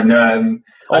 and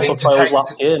I think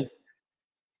last year.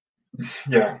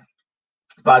 Yeah,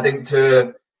 but I think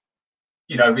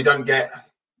we don't get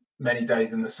many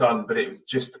days in the sun, but it was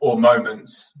just all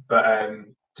moments. But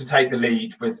to take the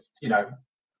lead with,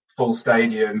 full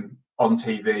stadium on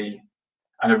TV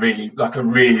and a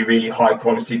really, really high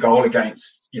quality goal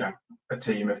against, a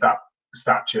team of that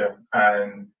stature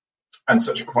and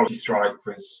such a quality strike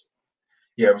was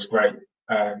great.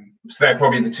 So they're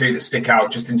probably the two that stick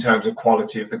out just in terms of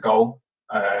quality of the goal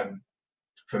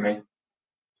for me.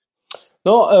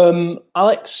 No,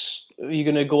 Alex, are you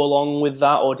going to go along with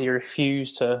that, or do you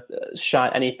refuse to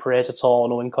shine any praise at all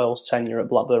on Owen Coyle's tenure at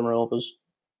Blackburn Rovers?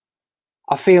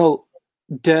 I feel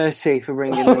dirty for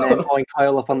bringing the name Owen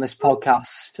Coyle up on this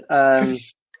podcast.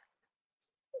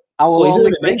 I will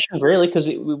only mention really because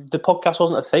the podcast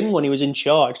wasn't a thing when he was in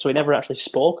charge, so he never actually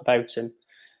spoke about him.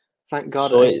 Thank God.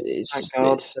 So thank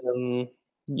God. You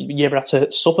never had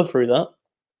to suffer through that.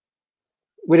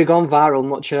 We'd have gone viral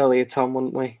much earlier, Tom,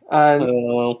 wouldn't we?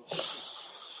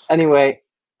 Anyway,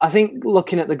 I think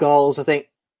looking at the goals, I think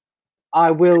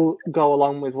I will go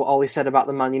along with what Ollie said about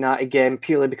the Man United game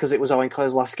purely because it was Owen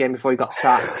Coyle's last game before he got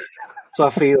sacked. So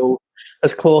I feel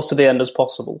as close to the end as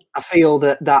possible. I feel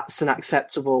that that's an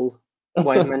acceptable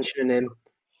way of mentioning him.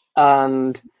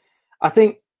 And I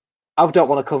think I don't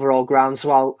want to cover all ground,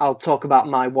 so I'll talk about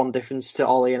my one difference to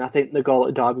Ollie. And I think the goal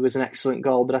at Derby was an excellent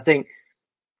goal. But I think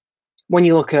when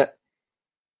you look at,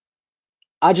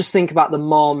 I just think about the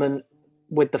moment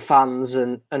with the fans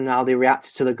and how they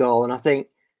reacted to the goal. And I think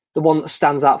the one that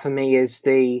stands out for me is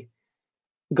the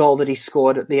goal that he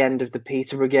scored at the end of the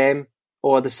Peterborough game,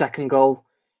 or the second goal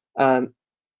of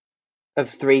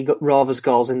 3 Rovers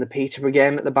goals in the Peterborough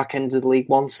game at the back end of the League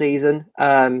One season.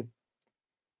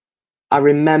 I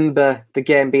remember the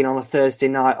game being on a Thursday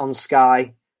night on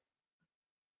Sky.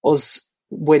 Us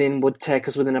winning would take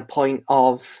us within a point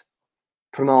of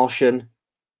promotion.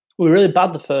 We were really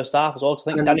bad the first half as well. I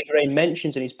think Danny Graham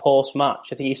mentions in his post-match,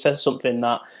 I think he says something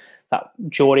that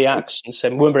Geordie accent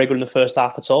said, we weren't very good in the first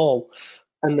half at all.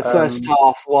 And the first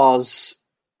half was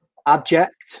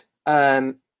abject.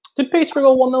 Did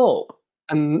Peterborough go 1-0 up?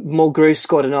 And Mulgrew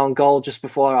scored an own goal just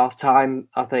before half-time,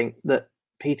 I think, that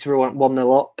Peterborough went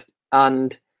 1-0 up.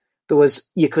 And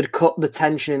you could cut the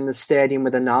tension in the stadium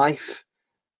with a knife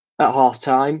at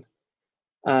half-time,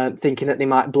 thinking that they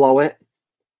might blow it.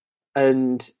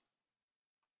 And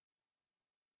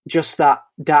just that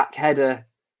Dak header,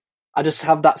 I just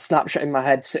have that snapshot in my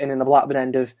head sitting in the Blackburn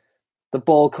end of the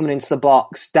ball coming into the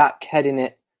box, Dak heading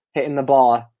it, hitting the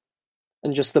bar,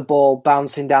 and just the ball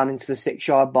bouncing down into the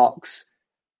 6-yard box.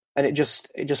 And it just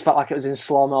felt like it was in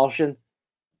slow motion.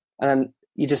 And then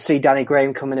you just see Danny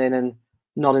Graham coming in and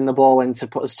nodding the ball in to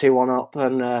put us 2-1 up.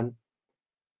 And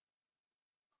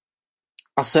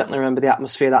I certainly remember the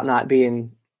atmosphere that night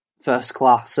being first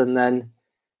class. And then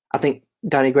I think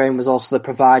Danny Graham was also the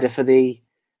provider for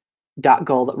that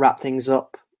goal that wrapped things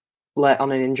up late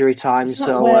on in injury time. Isn't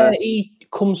that where he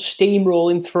comes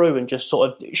steamrolling through and just sort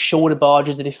of shoulder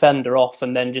barges the defender off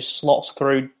and then just slots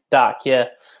through Dak? Yeah,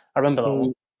 I remember that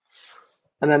one.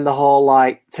 And then the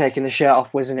whole taking the shirt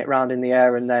off, whizzing it round in the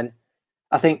air, and then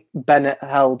I think Bennett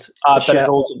held the shirt. Bennett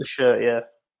holds up the shirt, yeah.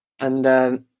 And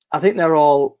I think they're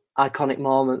all iconic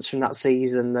moments from that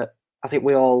season that I think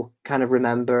we all kind of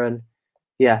remember. And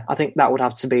yeah, I think that would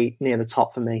have to be near the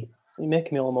top for me. You're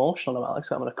making me all emotional now,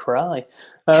 Alex. I'm going to cry.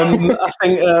 I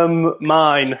think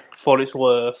mine, for what it's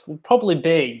worth, would probably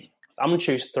be, I'm going to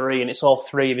choose 3, and it's all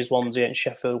 3 of his ones against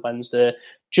Sheffield Wednesday,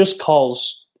 just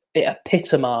because it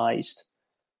epitomised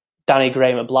Danny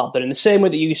Graham at Blackburn. In the same way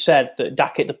that you said that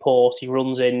Dak hit the post, he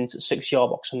runs into the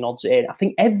 6-yard box and nods it in. I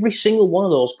think every single one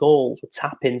of those goals were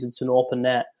tap-ins into an open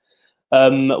net.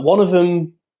 One of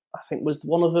them, I think, was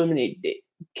one of them, and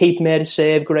Keith made a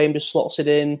save, Graham just slots it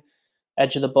in.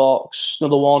 edge of the box.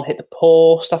 Another one hit the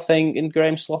post, I think, and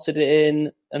Graham slotted it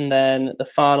in. And then the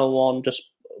final one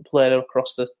just played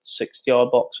across the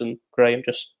 60-yard box, and Graham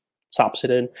just taps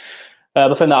it in. I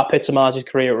think that epitomises his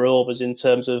career at Rovers in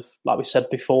terms of, like we said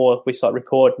before we started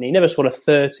recording, he never scored a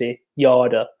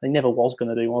 30-yarder. He never was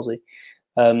going to do, was he?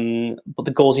 But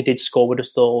the goals he did score were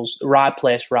just those right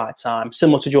place, right time,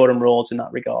 similar to Jordan Rhodes in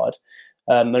that regard.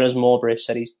 And as Mowbray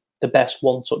said, he's the best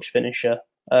one-touch finisher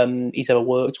he's ever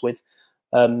worked with.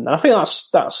 And I think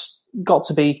that's got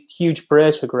to be huge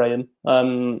praise for Graham.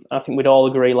 I think we'd all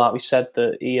agree, like we said,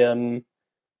 that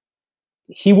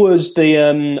he was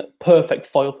the perfect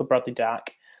foil for Bradley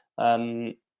Dack.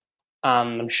 And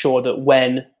I'm sure that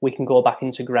when we can go back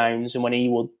into grounds and when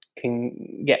Ewood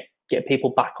can get people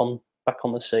back on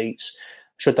the seats,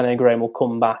 I'm sure Danny Graham will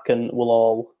come back and we'll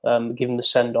all give him the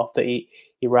send-off that he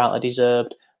rightly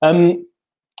deserved.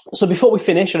 So before we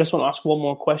finish, I just want to ask one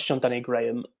more question on Danny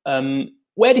Graham.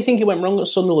 Where do you think he went wrong at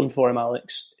Sunderland for him,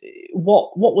 Alex?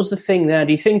 What was the thing there?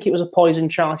 Do you think it was a poison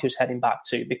chart he was heading back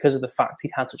to because of the fact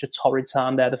he'd had such a torrid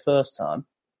time there the first time?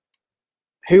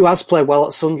 Who has played well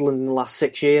at Sunderland in the last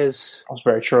 6 years? That's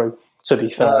very true, to be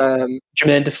fair.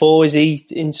 Jermaine Defoe, is he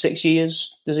in 6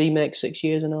 years? Does he make 6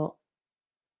 years or not?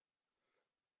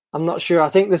 I'm not sure. I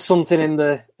think there's something in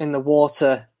the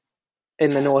water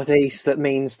in the northeast that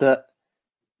means that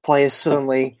players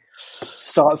suddenly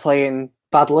start playing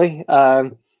badly. I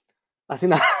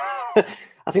think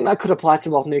that could apply to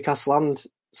both Newcastle and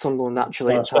Sunderland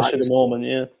actually, especially at the moment.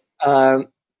 Yeah.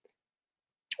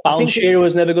 Alan Shearer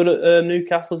was never good at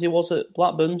Newcastle as he was at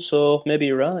Blackburn, so maybe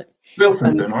you're right.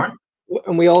 Wilson's doing all right.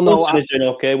 And we all know Wilson is doing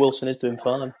okay. Wilson is doing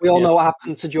fine. We all know what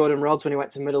happened to Jordan Rhodes when he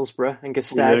went to Middlesbrough and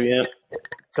Gestede. Yeah.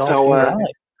 So right.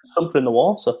 Something in the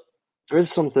water. There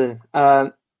is something.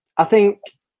 I think,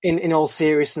 in all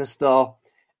seriousness, though,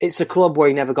 it's a club where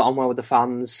you never got on well with the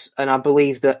fans, and I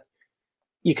believe that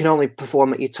you can only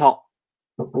perform at your top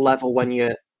level when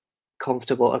you're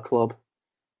comfortable at a club.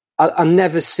 I've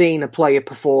never seen a player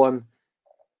perform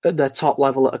at their top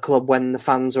level at a club when the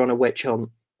fans are on a witch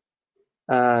hunt.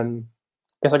 I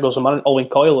guess that goes to Owen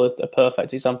Coyle, a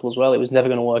perfect example as well. It was never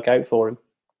going to work out for him.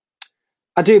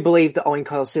 I do believe that Owen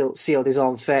Coyle sealed his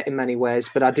own fate in many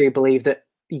ways, but I do believe that,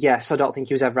 yes, I don't think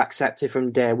he was ever accepted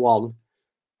from day one.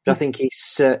 But I think he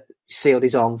sealed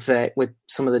his own fate with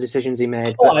some of the decisions he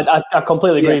made. But, I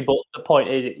completely agree, but the point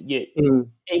is,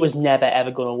 it was never,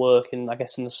 ever going to work. And I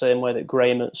guess in the same way that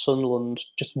Graham at Sunderland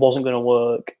just wasn't going to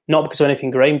work, not because of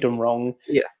anything Graham done wrong,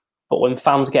 but when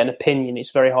fans get an opinion,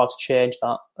 it's very hard to change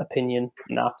that opinion.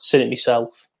 And I've seen it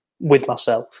with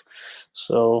myself.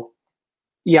 So,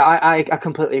 yeah, I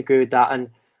completely agree with that. And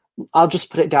I'll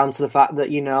just put it down to the fact that,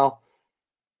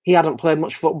 he hadn't played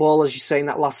much football, as you're saying,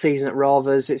 that last season at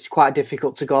Rovers. It's quite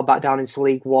difficult to go back down into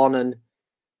League One and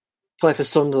play for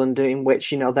Sunderland, in which,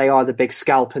 they are the big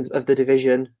scalp of the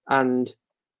division. And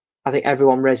I think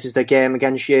everyone raises their game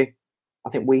against you. I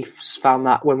think we found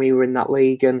that when we were in that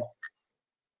league. And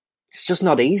it's just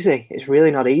not easy. It's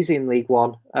really not easy in League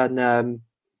One. And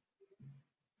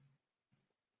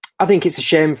I think it's a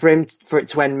shame for him for it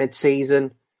to end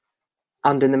mid-season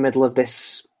and in the middle of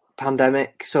this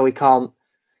pandemic, so he can't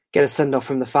get a send-off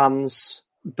from the fans.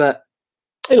 But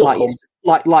like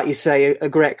you say, a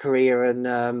great career and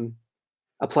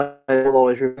a player we'll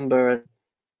always remember. And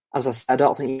as I said, I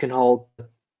don't think you can hold the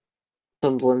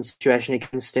Sunderland situation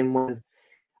against him when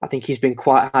I think he's been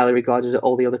quite highly regarded at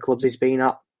all the other clubs he's been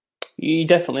at. He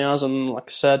definitely has, and like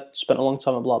I said, spent a long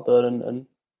time at Blackburn, and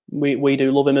we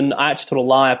do love him. And I actually told a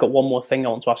lie. I've got one more thing I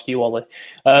want to ask you, Ollie.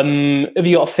 Have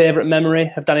you got a favourite memory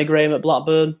of Danny Graham at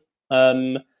Blackburn?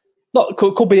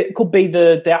 Could be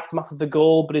the aftermath of the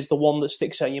goal, but is the one that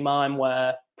sticks out in your mind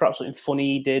where perhaps something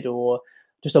funny he did, or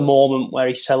just a moment where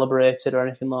he celebrated or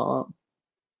anything like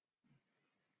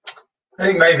that? I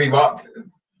think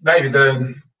maybe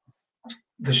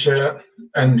the shirt,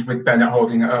 and with Bennett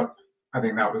holding it up. I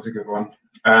think that was a good one.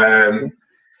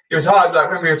 It was hard,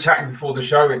 like when we were chatting before the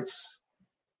show, it's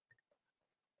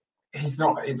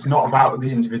not about the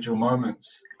individual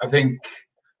moments. I think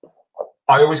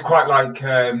I always quite like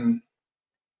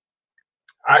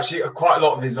actually quite a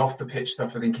lot of his off the pitch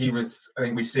stuff. I think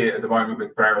we see it at the moment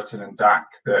with Brereton and Dack,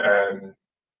 that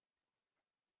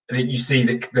I think you see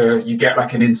you get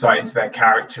like an insight into their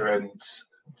character, and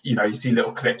you see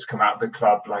little clips come out of the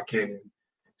club, like in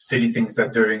silly things they're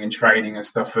doing in training and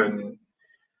stuff. And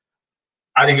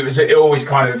I think it always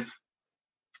kind of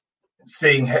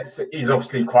seeing, he's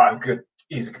obviously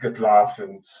he's a good laugh,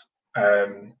 and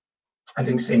I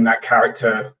think seeing that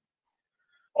character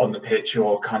on the pitch,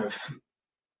 or kind of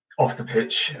off the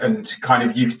pitch, and kind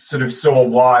of you sort of saw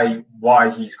why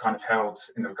he's kind of held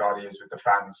in the regard he is with the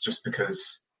fans, just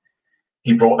because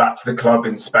he brought that to the club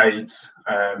in spades.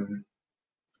 And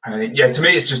I think, to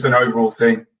me, it's just an overall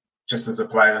thing, just as a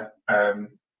player. And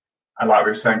like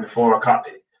we were saying before,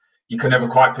 you can never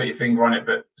quite put your finger on it,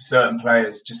 but certain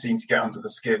players just seem to get under the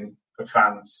skin of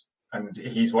fans, and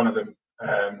he's one of them.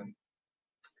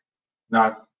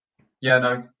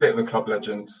 Bit of a club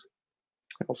legend.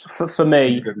 For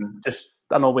me,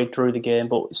 I know we drew the game,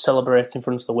 but celebrating in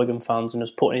front of the Wigan fans and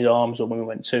just putting his arms up when we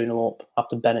went 2-0 up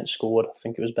after Bennett scored. I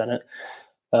think it was Bennett.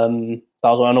 That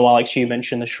was what I know, Alex, you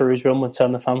mentioned the Shrewsbury one,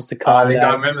 telling the fans to calm down.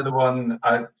 I remember the one.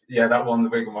 That one, the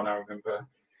Wigan one, I remember.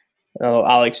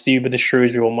 Alex, do you with the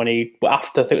Shrewsbury one when he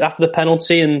after the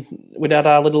penalty and we'd had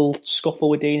our little scuffle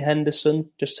with Dean Henderson,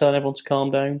 just telling everyone to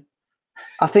calm down?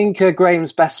 I think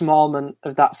Graham's best moment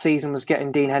of that season was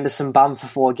getting Dean Henderson banned for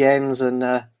 4 games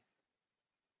and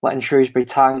letting Shrewsbury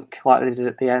tank like they did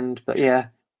at the end. But yeah,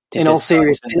 in all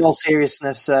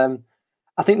seriousness,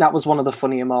 I think that was one of the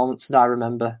funnier moments that I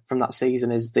remember from that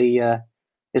season is the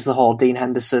whole Dean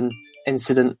Henderson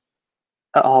incident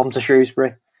at home to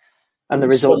Shrewsbury. And the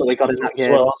result that we got in that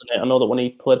game. Well, wasn't it? I know that when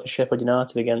he played for Sheffield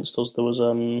United against us, there was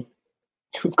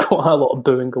quite a lot of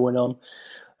booing going on.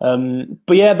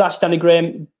 But yeah, that's Danny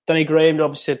Graham. Danny Graham,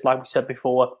 obviously, like we said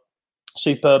before,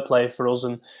 superb player for us,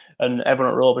 and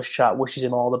everyone at Rovers Chat wishes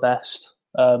him all the best.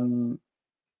 All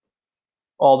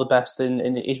the best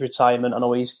in his retirement. I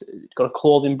know he's got a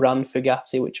clothing brand,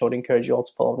 Fugatti, which I would encourage you all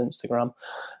to follow on Instagram.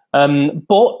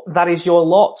 But that is your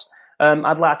lot.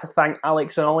 I'd like to thank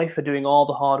Alex and Ollie for doing all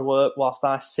the hard work whilst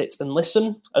I sit and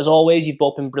listen. As always, you've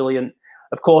both been brilliant.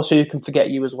 Of course, who can forget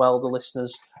you as well, the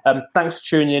listeners. Thanks for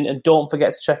tuning in, and don't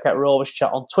forget to check out Rovers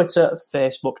Chat on Twitter,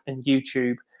 Facebook and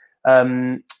YouTube.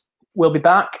 We'll be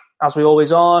back, as we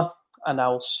always are, and I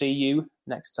will see you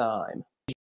next time.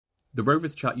 The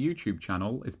Rovers Chat YouTube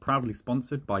channel is proudly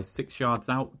sponsored by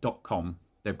 6yardsout.com.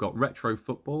 They've got retro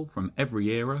football from every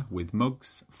era with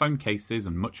mugs, phone cases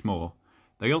and much more.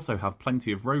 They also have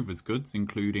plenty of Rovers goods,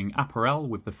 including apparel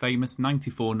with the famous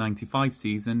 94-95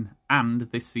 season and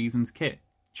this season's kit.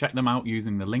 Check them out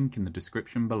using the link in the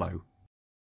description below.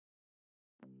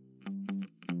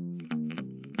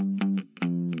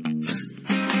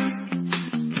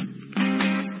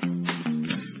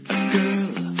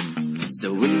 Girl,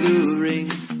 so alluring.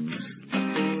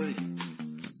 Boy,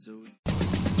 so...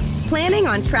 Planning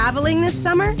on traveling this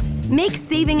summer? Make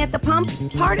saving at the pump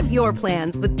part of your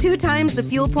plans with 2 times the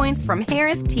fuel points from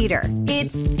Harris Teeter.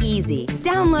 It's easy.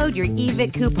 Download your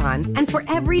eVic coupon, and for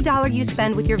every $1 you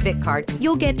spend with your Vic card,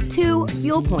 you'll get 2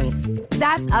 fuel points.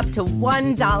 That's up to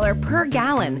 $1 per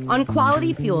gallon on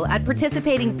quality fuel at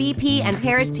participating BP and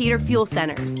Harris Teeter fuel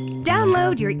centers.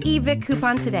 Download your eVic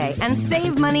coupon today and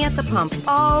save money at the pump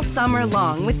all summer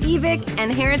long with eVic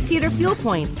and Harris Teeter fuel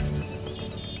points.